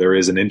archival. There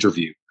is an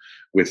interview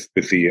with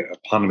the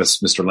eponymous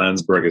Mr.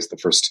 Landsbergis, the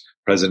first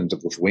president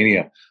of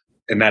Lithuania.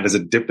 And that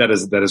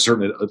is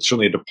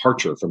certainly a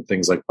departure from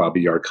things like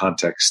Babi Yar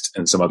Context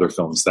and some other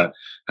films that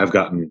have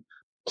gotten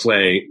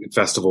play,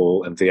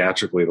 festival, and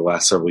theatrically the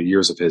last several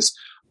years of his.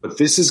 But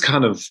this is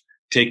kind of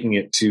taking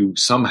it to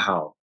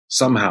somehow,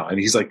 and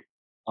he's like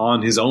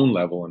on his own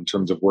level in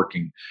terms of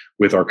working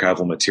with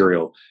archival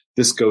material.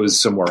 This goes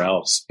somewhere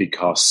else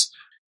because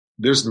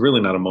there's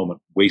really not a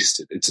moment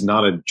wasted. It's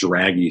not a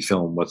draggy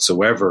film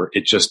whatsoever.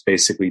 It just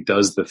basically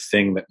does the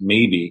thing that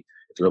maybe,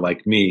 if you're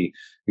like me,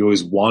 you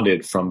always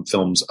wanted from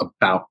films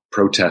about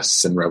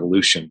protests and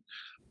revolution,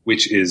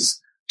 which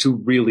is to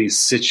really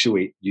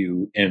situate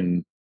you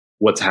in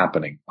what's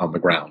happening on the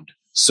ground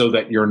so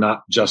that you're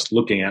not just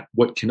looking at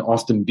what can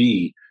often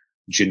be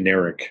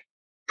generic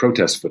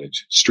protest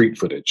footage, street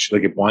footage.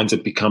 Like it winds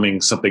up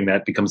becoming something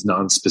that becomes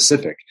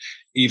non-specific,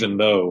 even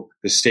though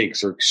the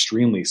stakes are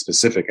extremely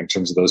specific in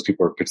terms of those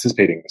people who are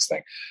participating in this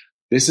thing.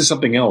 This is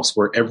something else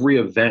where every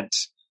event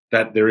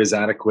that there is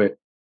adequate,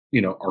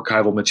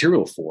 archival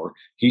material for,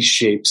 he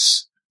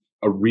shapes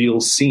a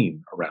real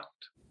scene around.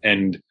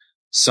 And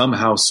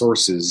somehow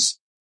sources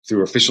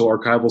through official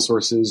archival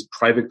sources,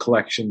 private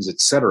collections,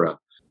 etc.,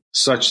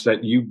 such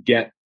that you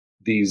get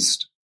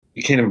these,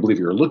 you can't even believe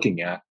you're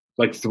looking at,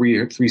 like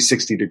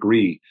 360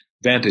 degree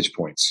vantage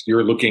points.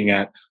 You're looking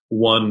at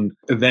one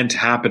event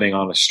happening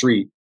on a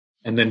street,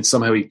 and then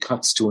somehow he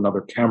cuts to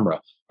another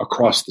camera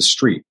across the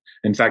street.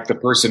 In fact, the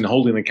person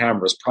holding the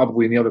camera is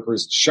probably in the other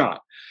person's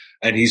shot.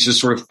 And he's just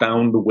sort of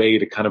found the way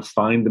to kind of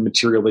find the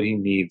material that he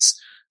needs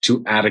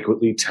to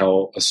adequately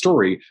tell a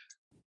story.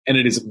 And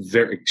it is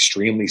very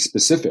extremely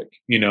specific.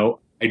 I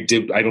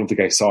don't think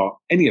I saw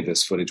any of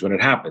this footage when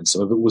it happened.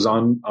 Some of it was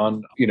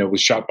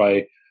was shot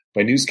by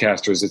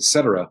newscasters,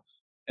 etc.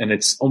 And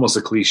it's almost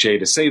a cliche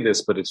to say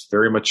this, but it's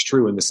very much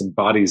true. And this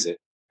embodies it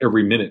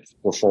every minute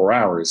for 4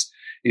 hours.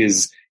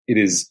 It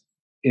is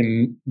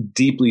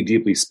deeply,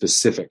 deeply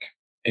specific.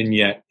 And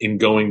yet in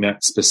going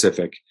that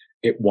specific,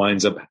 it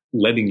winds up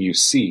letting you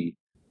see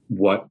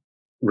what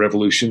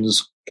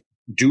revolutions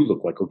do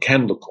look like or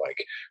can look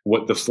like,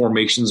 what the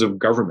formations of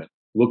government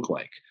look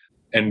like.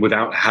 And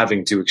without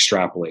having to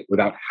extrapolate,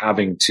 without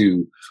having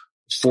to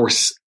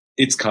force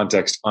its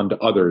context onto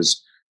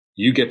others,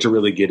 you get to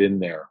really get in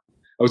there.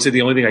 I would say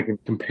the only thing I can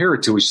compare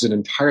it to, which is an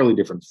entirely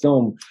different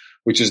film,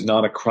 which is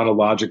not a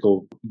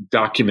chronological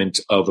document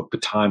of a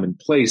time and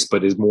place,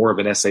 but is more of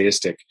an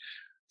essayistic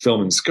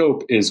film in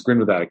scope, is Grin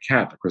Without a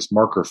Cat, the Chris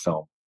Marker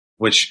film,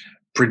 which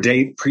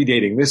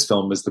predating this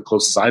film is the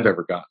closest I've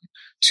ever gotten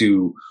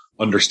to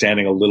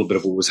understanding a little bit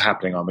of what was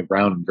happening on the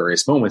ground in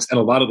various moments. And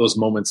a lot of those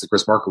moments that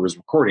Chris Marker was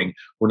recording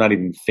were not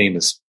even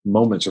famous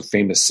moments or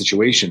famous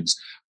situations,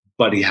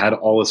 but he had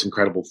all this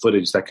incredible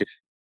footage that could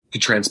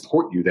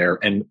transport you there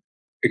and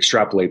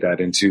extrapolate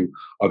that into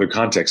other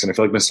contexts. And I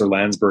feel like Mr.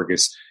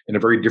 Landsbergis, in a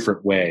very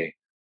different way,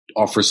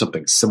 offers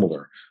something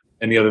similar.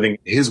 And the other thing,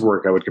 his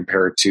work I would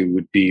compare it to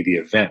would be The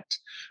Event,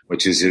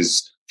 which is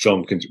his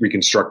film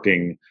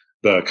reconstructing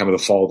the kind of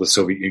the fall of the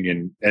Soviet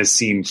Union as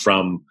seen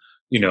from,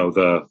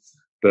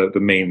 the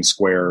main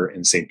square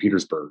in St.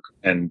 Petersburg.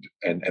 And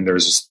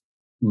there's this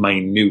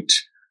minute,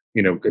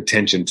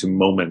 attention to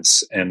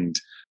moments and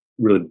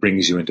really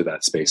brings you into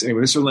that space.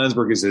 Anyway, Mr.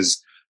 Landsbergis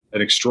is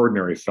an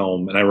extraordinary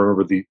film. And I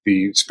remember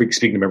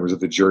speaking to members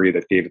of the jury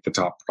that gave it the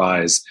top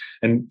prize.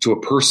 And to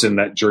a person,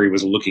 that jury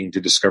was looking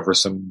to discover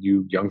some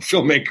new young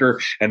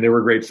filmmaker. And there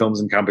were great films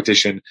in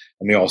competition.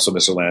 And they also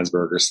Mr.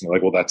 Landsbergis. And they're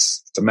like,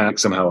 well,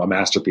 somehow a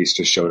masterpiece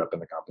just showed up in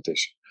the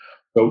competition.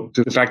 So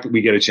to the fact that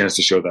we get a chance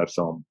to show that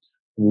film,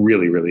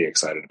 really, really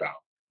excited about.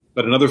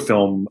 But another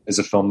film is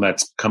a film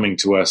that's coming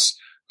to us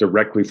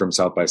directly from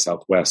South by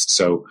Southwest.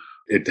 So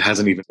it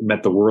hasn't even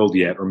met the world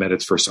yet or met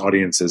its first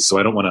audiences. So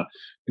I don't want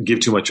to give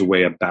too much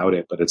away about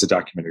it, but it's a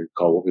documentary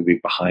called What We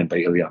Leave Behind by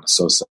Ileana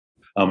Sosa.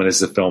 And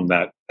it's a film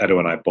that Edo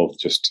and I both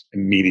just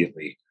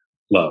immediately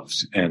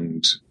loved,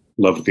 and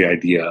loved the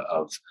idea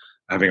of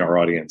having our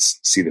audience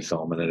see the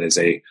film. And it is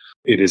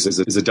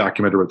a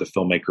documentary of the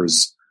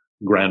filmmaker's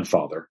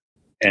grandfather,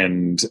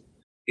 and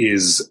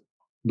is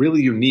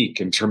really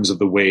unique in terms of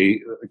the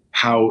way,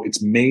 how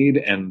it's made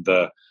and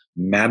the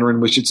manner in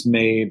which it's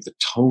made, the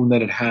tone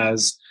that it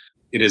has.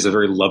 It is a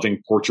very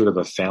loving portrait of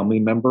a family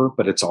member,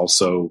 but it's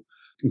also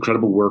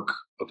incredible work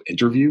of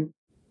interview.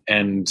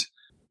 And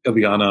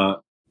Ileana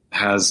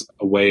has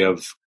a way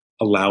of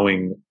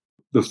allowing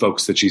the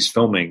folks that she's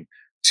filming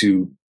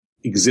to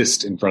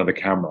exist in front of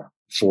the camera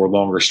for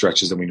longer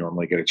stretches than we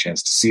normally get a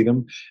chance to see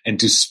them, and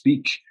to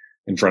speak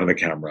in front of the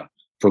camera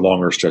for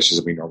longer stretches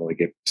than we normally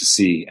get to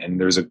see. And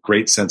there's a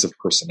great sense of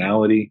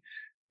personality,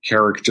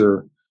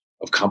 character,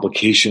 of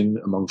complication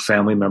among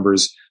family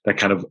members that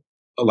kind of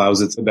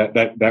allows it,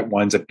 that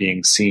winds up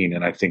being seen.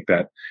 And I think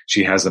that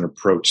she has an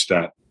approach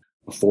that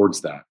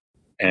affords that.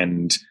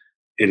 And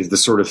it is the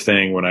sort of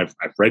thing when I've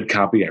read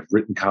copy, I've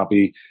written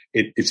copy,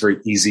 it's very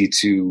easy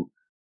to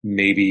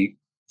maybe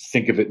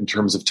think of it in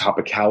terms of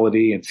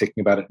topicality and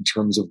thinking about it in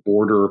terms of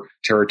border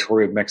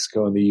territory of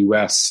Mexico and the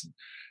U.S.,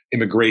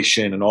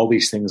 immigration, and all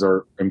these things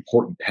are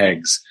important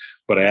pegs.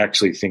 But I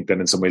actually think that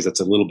in some ways that's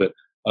a little bit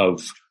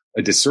of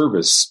a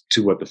disservice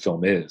to what the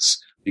film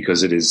is,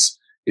 because it is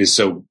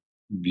so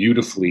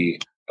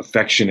beautifully,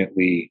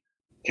 affectionately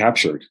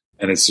captured.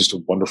 And it's just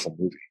a wonderful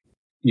movie.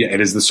 Yeah,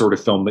 it is the sort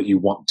of film that you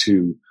want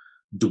to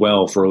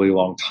dwell for a really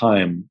long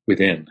time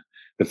within.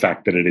 The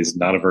fact that it is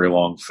not a very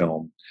long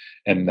film,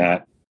 and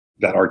that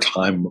our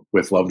time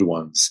with loved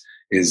ones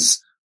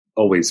is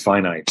always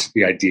finite.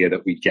 The idea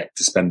that we get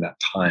to spend that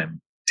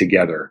time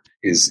together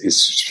is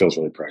feels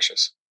really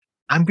precious.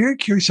 I'm very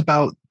curious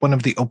about one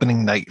of the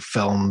opening night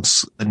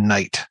films, The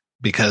Night,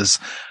 because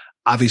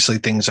obviously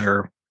things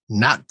are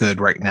not good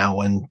right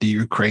now in the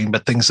Ukraine,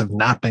 but things have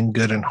not been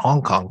good in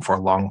Hong Kong for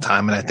a long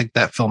time. And I think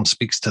that film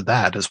speaks to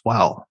that as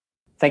well.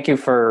 Thank you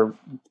for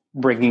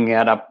bringing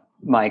that up,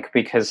 Mike,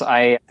 because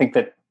I think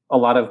that a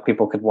lot of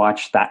people could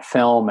watch that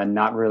film and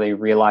not really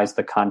realize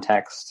the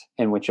context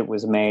in which it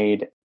was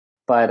made.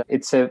 But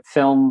it's a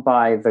film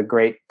by the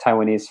great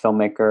Taiwanese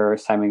filmmaker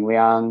Simon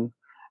Liang,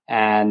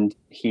 and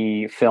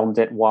he filmed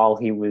it while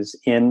he was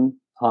in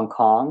Hong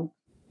Kong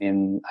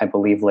in, I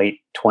believe, late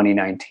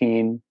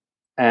 2019.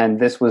 And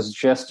this was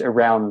just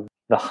around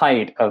the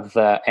height of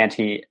the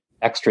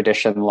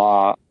anti-extradition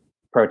law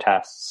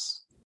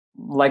protests.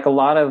 Like a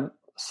lot of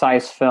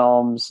Tsai's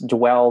films,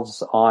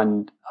 dwells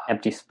on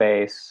empty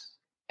space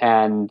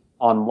and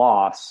on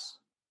loss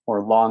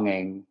or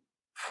longing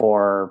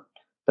for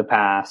the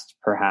past,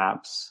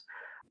 perhaps,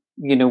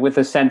 with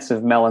a sense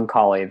of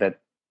melancholy that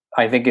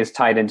I think is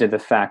tied into the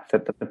fact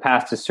that the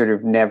past is sort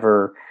of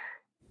never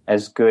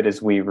as good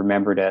as we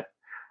remembered it.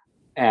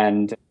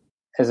 And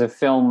as a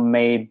film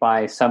made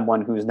by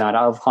someone who's not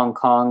of Hong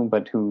Kong,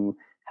 but who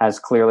has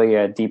clearly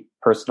a deep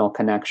personal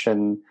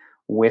connection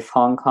with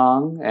Hong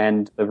Kong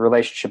and the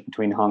relationship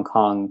between Hong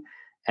Kong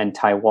and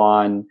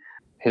Taiwan,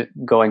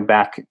 going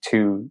back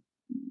to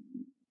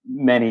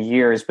many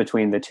years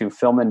between the two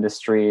film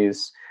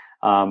industries,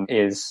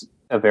 is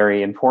a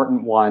very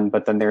important one.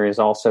 But then there is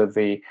also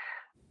the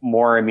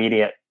more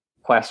immediate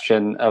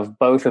question of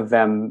both of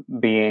them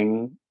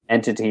being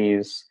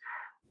entities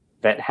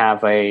that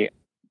have a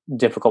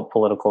difficult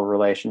political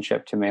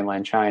relationship to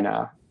mainland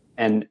China,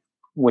 and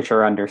which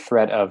are under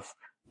threat of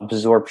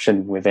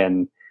absorption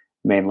within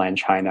mainland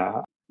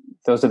China.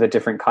 Those are the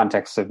different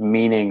contexts of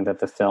meaning that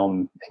the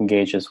film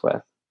engages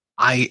with.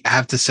 I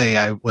have to say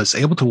I was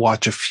able to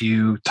watch a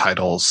few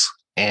titles,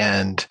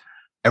 and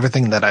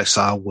everything that I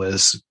saw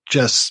was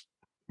just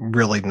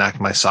really knocked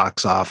my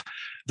socks off.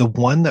 The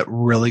one that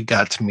really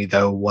got to me,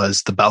 though,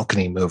 was the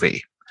Balcony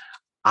movie.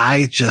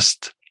 I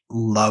just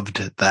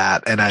loved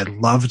that, and I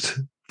loved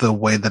the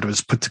way that it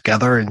was put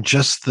together and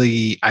just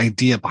the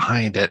idea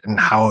behind it and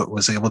how it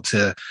was able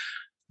to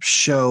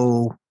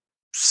show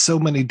so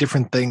many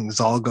different things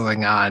all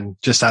going on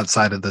just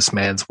outside of this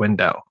man's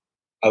window.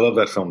 I love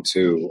that film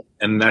too.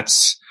 And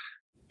that's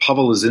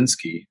Pavel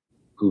Lazinski,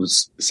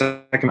 who's the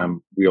second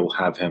time we'll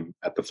have him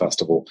at the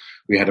festival.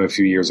 We had him a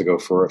few years ago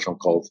for a film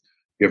called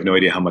You Have No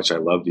Idea How Much I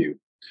Love You.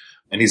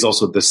 And he's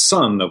also the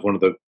son of one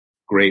of the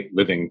great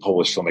living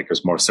Polish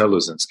filmmakers, Marcel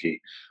Lazinski,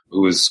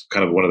 who is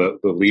kind of one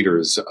of the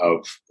leaders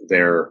of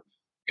their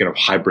kind of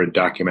hybrid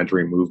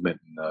documentary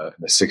movement in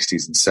the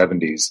 60s and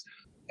 70s.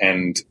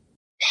 And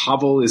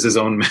Pavel is his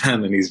own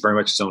man, and he's very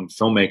much his own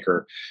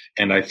filmmaker.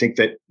 And I think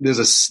that there's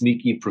a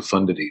sneaky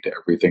profundity to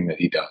everything that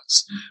he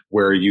does,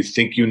 where you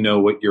think you know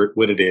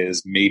what it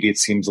is. Maybe it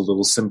seems a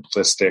little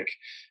simplistic,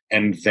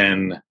 and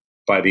then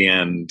by the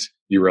end,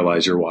 you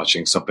realize you're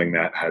watching something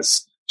that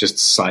has just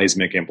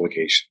seismic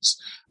implications.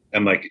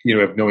 And I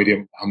have no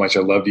idea how much I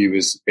love you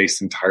is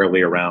based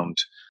entirely around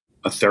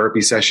a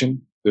therapy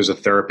session. There's a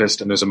therapist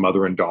and there's a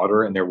mother and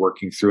daughter, and they're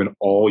working through, and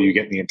all you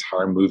get in the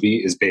entire movie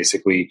is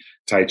basically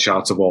tight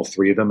shots of all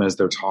three of them as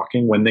they're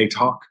talking when they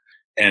talk.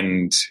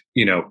 And,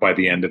 by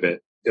the end of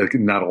it,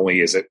 not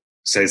only is it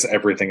says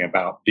everything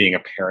about being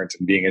a parent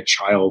and being a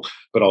child,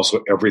 but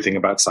also everything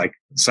about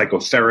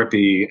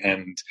psychotherapy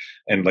and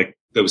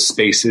those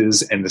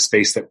spaces and the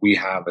space that we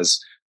have as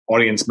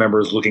audience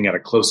members looking at a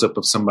close-up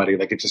of somebody.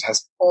 It just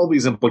has all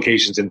these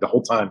implications, and the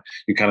whole time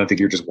you kind of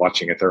think you're just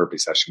watching a therapy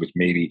session, which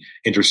maybe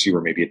interests you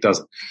or maybe it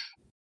doesn't.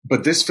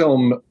 But this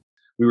film,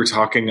 we were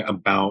talking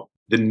about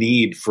the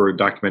need for a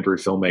documentary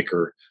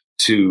filmmaker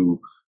to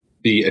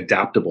be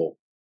adaptable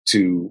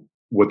to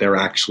what they're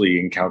actually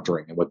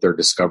encountering and what they're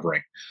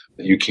discovering.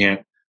 You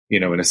can't,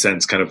 in a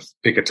sense, kind of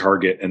pick a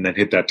target and then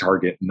hit that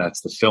target, and that's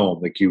the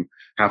film. You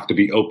have to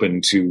be open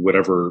to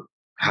whatever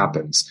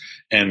happens.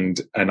 And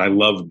I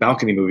love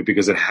Balcony movie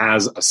because it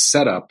has a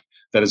setup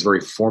that is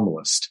very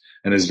formalist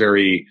and is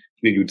very,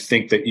 you'd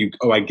think that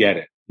I get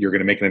it. You're going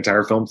to make an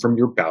entire film from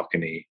your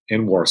balcony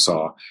in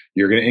Warsaw.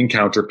 You're going to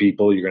encounter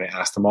people. You're going to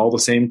ask them all the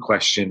same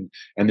question,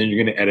 and then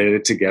you're going to edit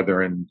it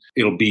together, and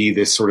it'll be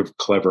this sort of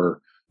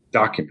clever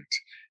document.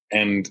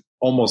 And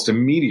almost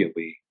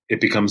immediately it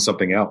becomes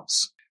something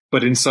else,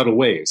 but in subtle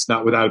ways,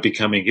 not without it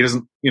becoming,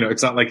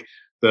 it's not like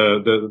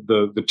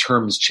the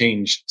terms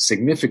change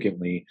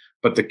significantly,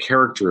 but the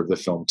character of the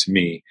film to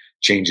me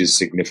changes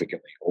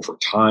significantly over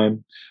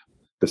time.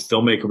 The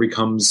filmmaker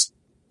becomes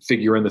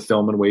figure in the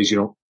film in ways you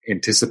don't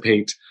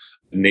anticipate.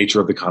 The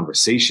nature of the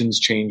conversations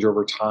change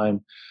over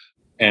time.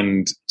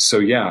 And so,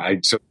 yeah,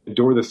 I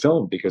adore the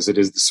film because it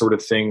is the sort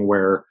of thing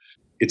where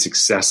it's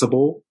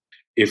accessible.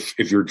 If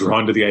you're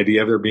drawn to the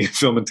idea of there being a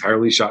film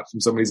entirely shot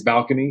from somebody's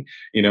balcony,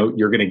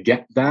 you're going to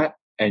get that.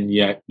 And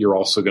yet you're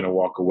also going to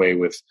walk away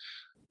with,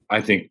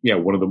 I think,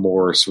 one of the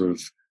more sort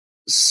of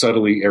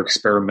subtly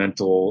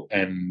experimental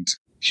and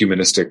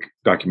humanistic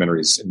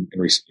documentaries in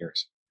recent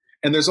years.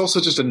 And there's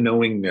also just a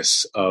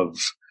knowingness of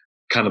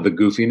kind of the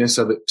goofiness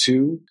of it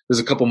too. There's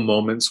a couple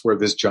moments where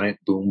this giant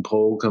boom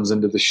pole comes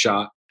into the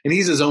shot, and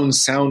he's his own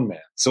sound man.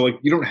 So like,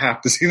 you don't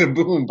have to see the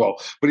boom pole,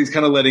 but he's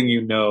kind of letting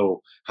you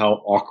know how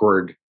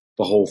awkward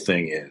the whole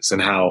thing is,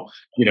 and how,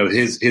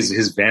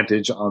 his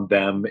vantage on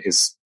them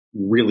is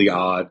really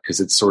odd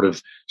because it's sort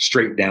of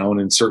straight down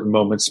in certain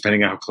moments,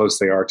 depending on how close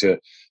they are to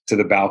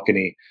the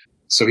balcony.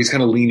 So he's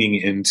kind of leaning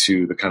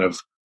into the kind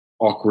of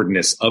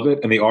awkwardness of it,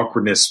 and the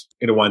awkwardness,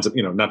 winds up,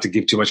 not to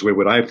give too much away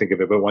what I think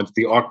of it, but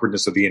the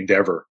awkwardness of the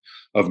endeavor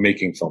of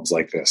making films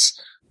like this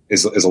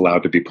is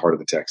allowed to be part of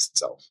the text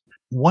itself.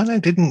 One I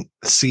didn't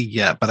see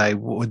yet, but I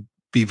would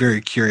be very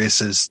curious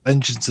is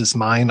Vengeance is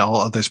Mine, All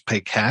Others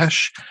Pay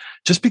Cash,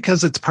 just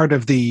because it's part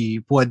of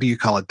the, what do you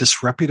call it,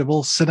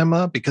 disreputable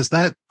cinema? Because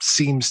that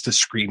seems to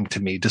scream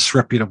to me,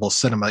 disreputable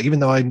cinema,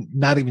 even though I'm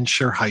not even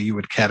sure how you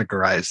would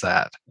categorize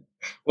that.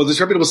 Well,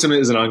 Disreputable Cinema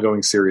is an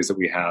ongoing series that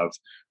we have,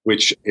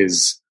 which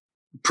is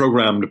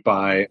programmed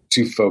by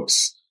two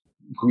folks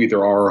who either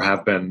are or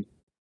have been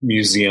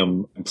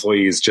museum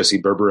employees,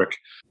 Jesse Berberick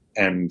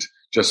and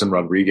Justin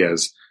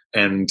Rodriguez.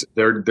 And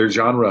they're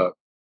genre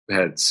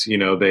heads.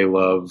 They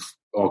love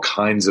all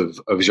kinds of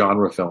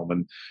genre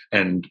film,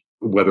 and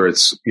whether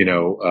it's,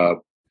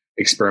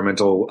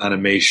 experimental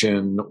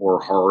animation or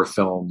horror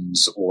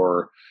films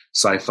or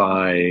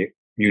sci-fi,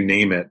 you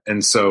name it.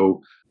 And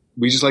so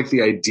we just like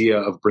the idea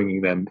of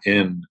bringing them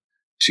in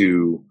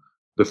to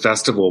the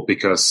festival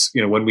because,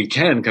 when we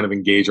can kind of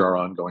engage our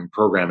ongoing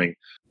programming,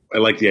 I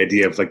like the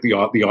idea of like the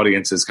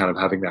audiences kind of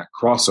having that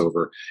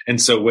crossover.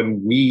 And so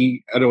when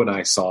Edo and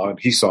I saw, and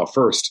he saw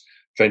first,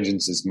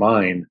 Vengeance is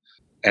Mine,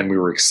 and we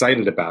were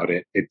excited about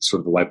it, it sort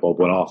of the light bulb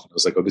went off. And I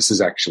was like, oh, this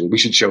is actually, we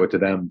should show it to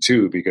them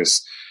too,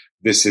 because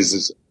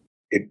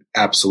it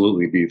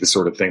absolutely be the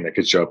sort of thing that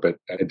could show up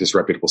at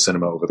Disreputable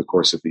Cinema over the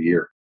course of the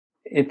year.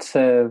 It's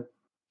a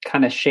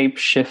kind of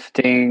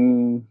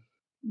shape-shifting,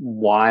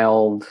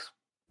 wild,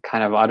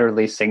 kind of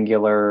utterly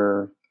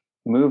singular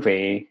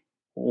movie,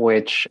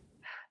 which,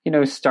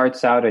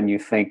 starts out and you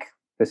think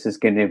this is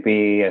going to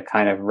be a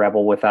kind of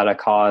Rebel Without a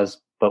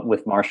Cause, but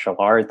with martial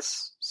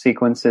arts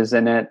sequences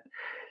in it.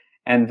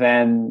 And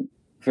then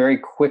very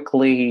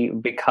quickly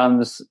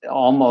becomes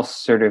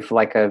almost sort of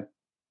like a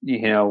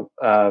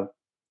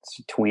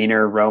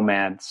tweener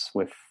romance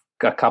with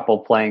a couple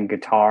playing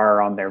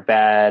guitar on their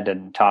bed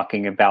and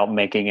talking about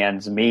making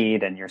ends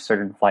meet. And you're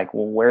sort of like,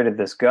 well, where did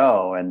this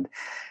go? And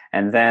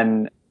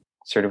then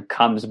sort of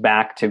comes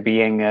back to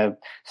being a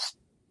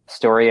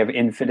story of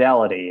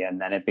infidelity.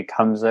 And then it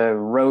becomes a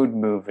road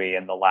movie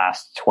in the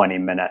last 20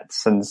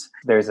 minutes. And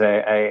there's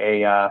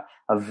a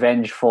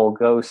vengeful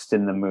ghost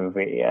in the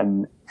movie.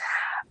 And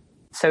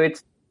so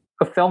it's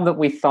a film that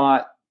we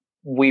thought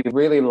we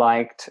really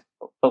liked,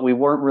 but we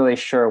weren't really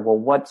sure, well,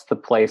 what's the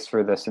place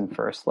for this in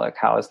First Look?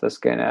 How is this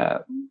going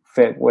to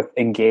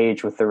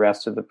engage with the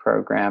rest of the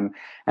program?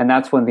 And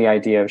that's when the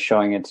idea of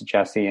showing it to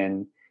Jesse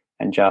and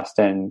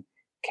Justin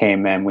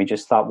came in. We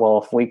just thought,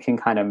 well, if we can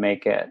kind of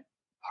make it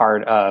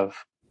part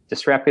of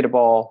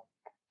Disreputable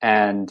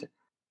and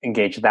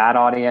engage that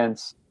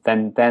audience,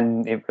 then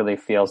it really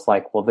feels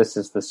like, well, this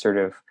is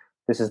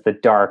the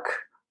dark,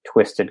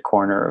 twisted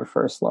corner of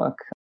First Look.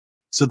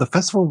 So the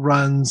festival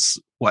runs,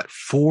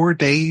 4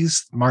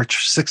 days,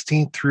 March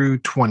 16th through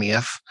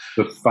 20th?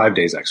 5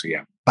 days, actually,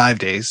 yeah. 5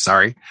 days,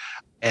 sorry.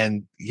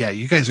 And yeah,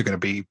 you guys are going to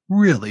be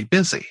really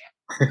busy.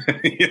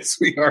 Yes,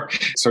 we are.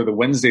 So the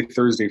Wednesday,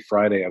 Thursday,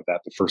 Friday of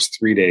that, the first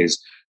 3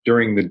 days,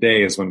 during the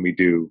day is when we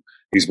do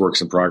these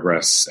works in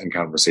progress and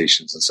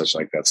conversations and such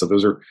like that. So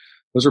those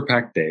are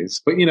packed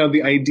days. But,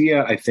 the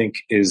idea, I think,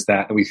 is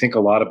that, and we think a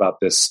lot about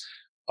this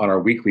on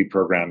our weekly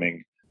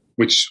programming,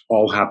 which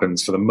all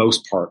happens for the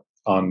most part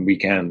on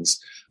weekends,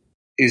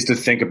 is to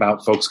think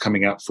about folks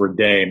coming out for a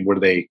day and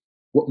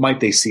what might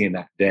they see in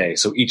that day.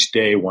 So each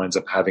day winds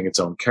up having its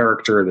own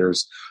character.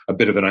 There's a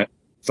bit of a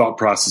thought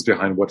process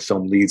behind what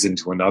film leads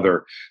into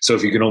another. So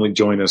if you can only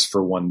join us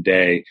for one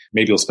day,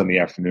 maybe you'll spend the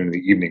afternoon or the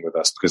evening with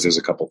us because there's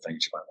a couple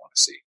things you might want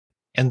to see.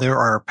 And there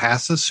are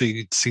passes, so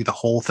you can see the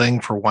whole thing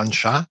for one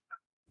shot?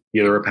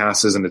 Yeah, there are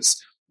passes, and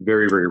it's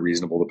very, very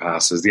reasonable, the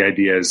passes. The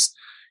idea is,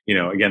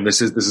 again,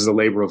 this is a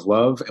labor of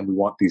love, and we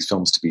want these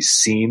films to be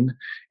seen.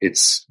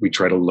 We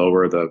try to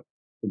lower the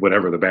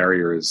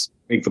barrier is,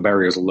 make the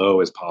barrier as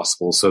low as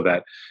possible so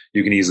that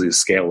you can easily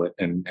scale it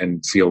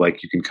and feel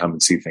like you can come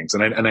and see things.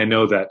 And I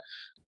know that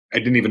I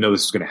didn't even know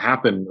this was going to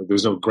happen. There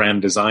was no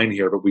grand design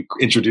here, but we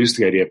introduced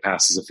the idea of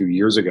passes a few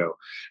years ago,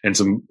 and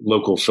some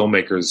local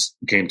filmmakers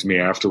came to me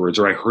afterwards,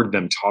 or I heard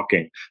them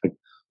talking. Like,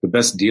 the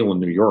best deal in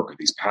New York are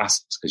these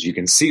passes, because you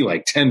can see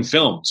like 10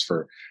 films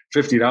for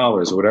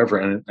 $50 or whatever.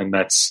 And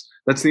that's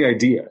the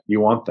idea.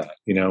 You want that,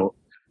 you know.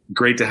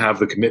 Great to have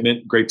the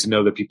commitment. Great to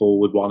know that people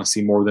would want to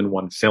see more than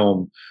one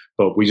film.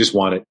 But we just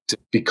want it to,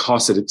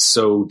 because it's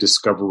so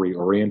discovery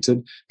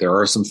oriented. There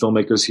are some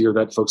filmmakers here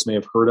that folks may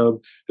have heard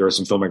of. There are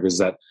some filmmakers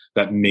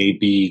that may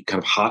be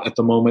kind of hot at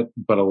the moment,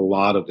 but a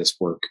lot of this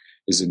work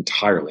is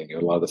entirely new. A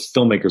lot of the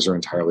filmmakers are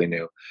entirely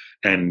new.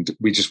 And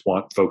we just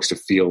want folks to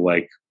feel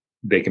like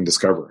they can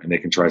discover and they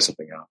can try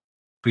something out.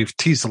 We've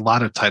teased a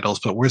lot of titles,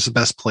 but where's the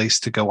best place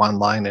to go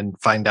online and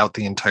find out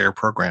the entire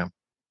program?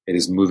 It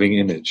is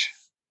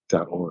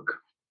movingimage.org.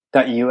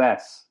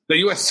 .us. The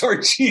US,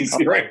 sorry, geez,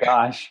 you're right.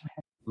 Gosh.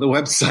 The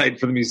website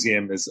for the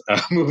museum is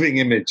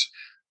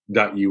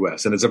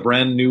movingimage.us, and it's a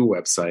brand new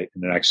website,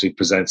 and it actually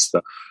presents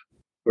the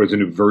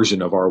new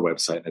version of our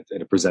website,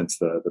 and it presents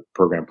the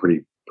program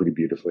pretty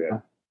beautifully.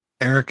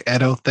 Eric,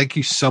 Edo, thank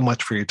you so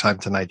much for your time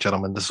tonight,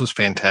 gentlemen. This was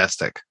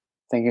fantastic.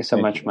 Thank you so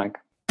much, Mike.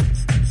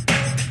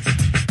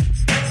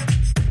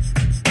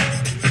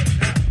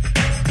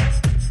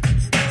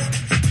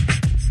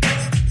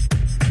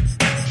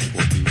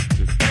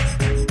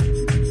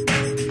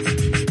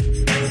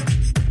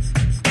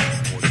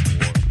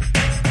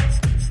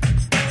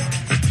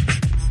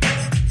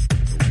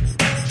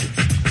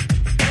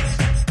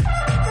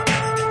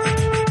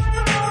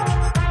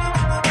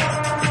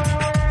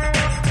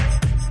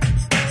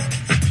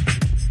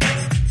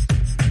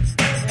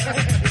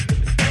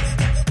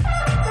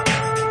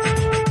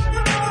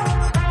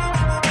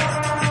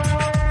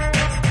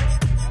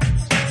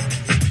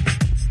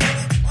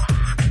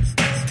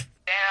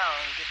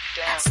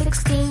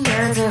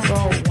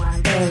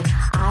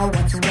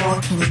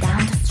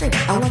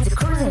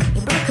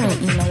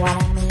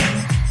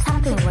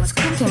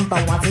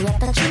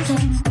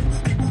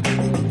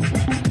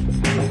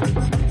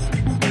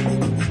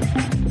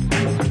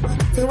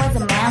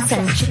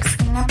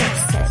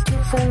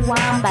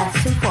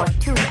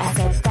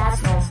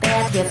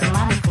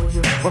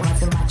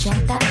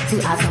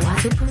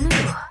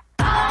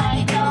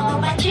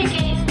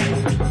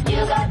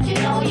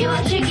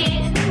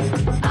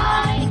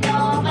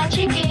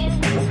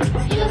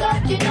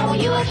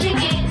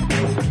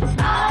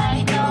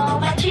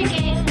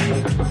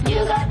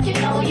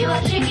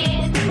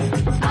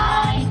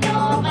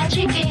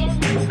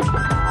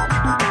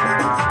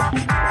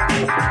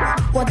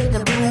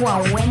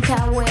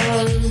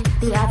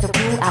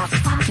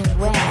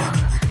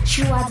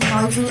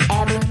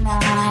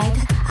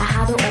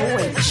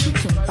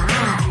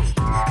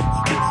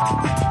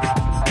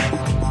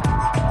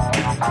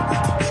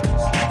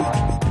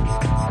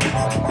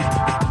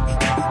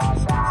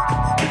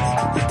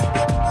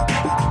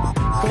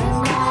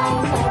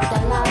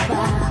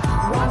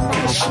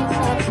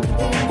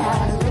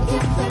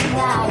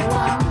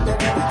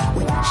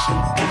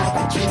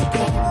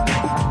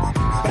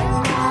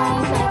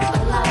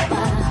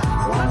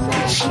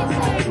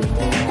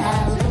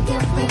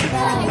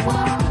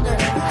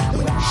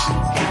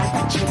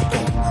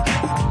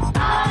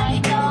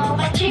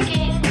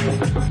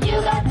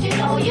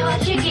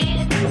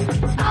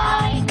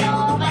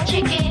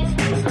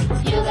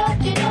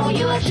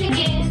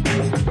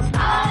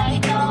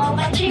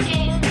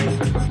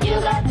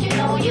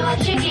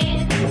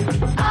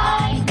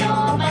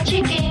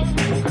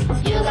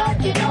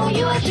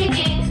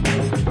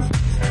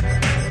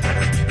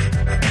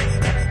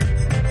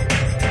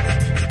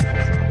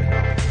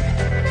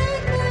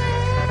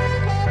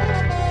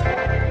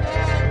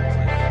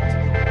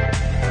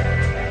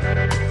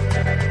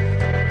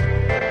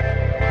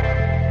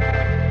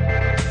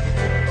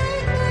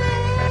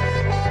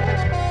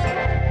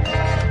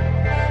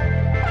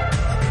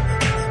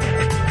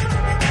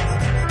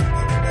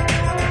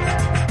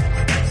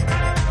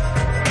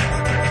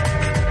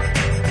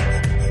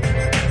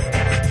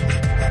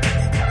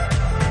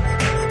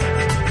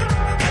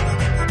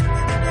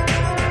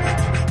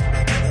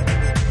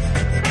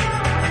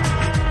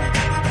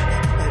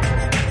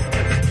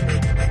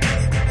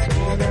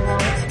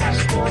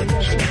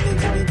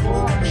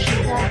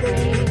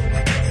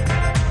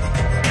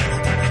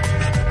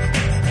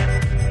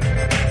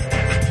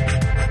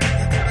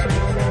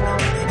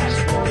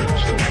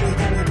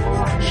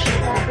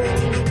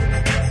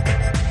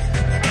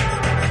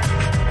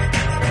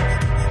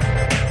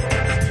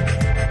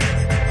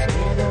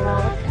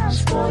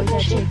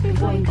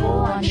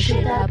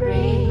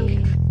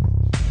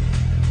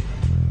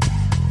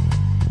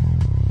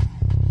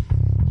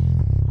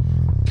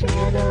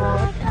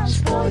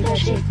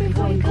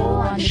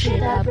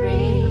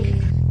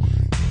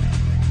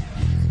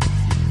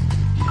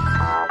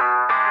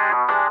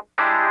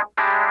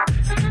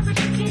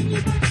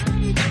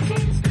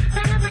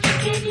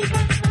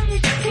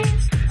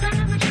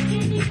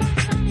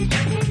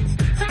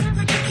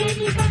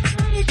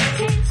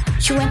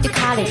 She went to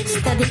college,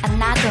 studied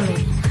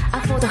anatomy. I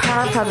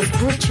thought her was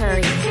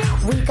butchery.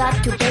 We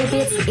got two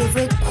babies, is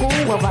it cool?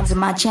 One was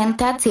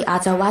magenta, the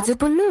other was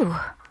blue.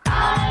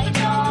 I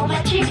know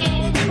my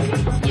chicken.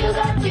 You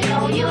got to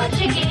know you're a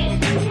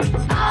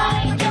chicken.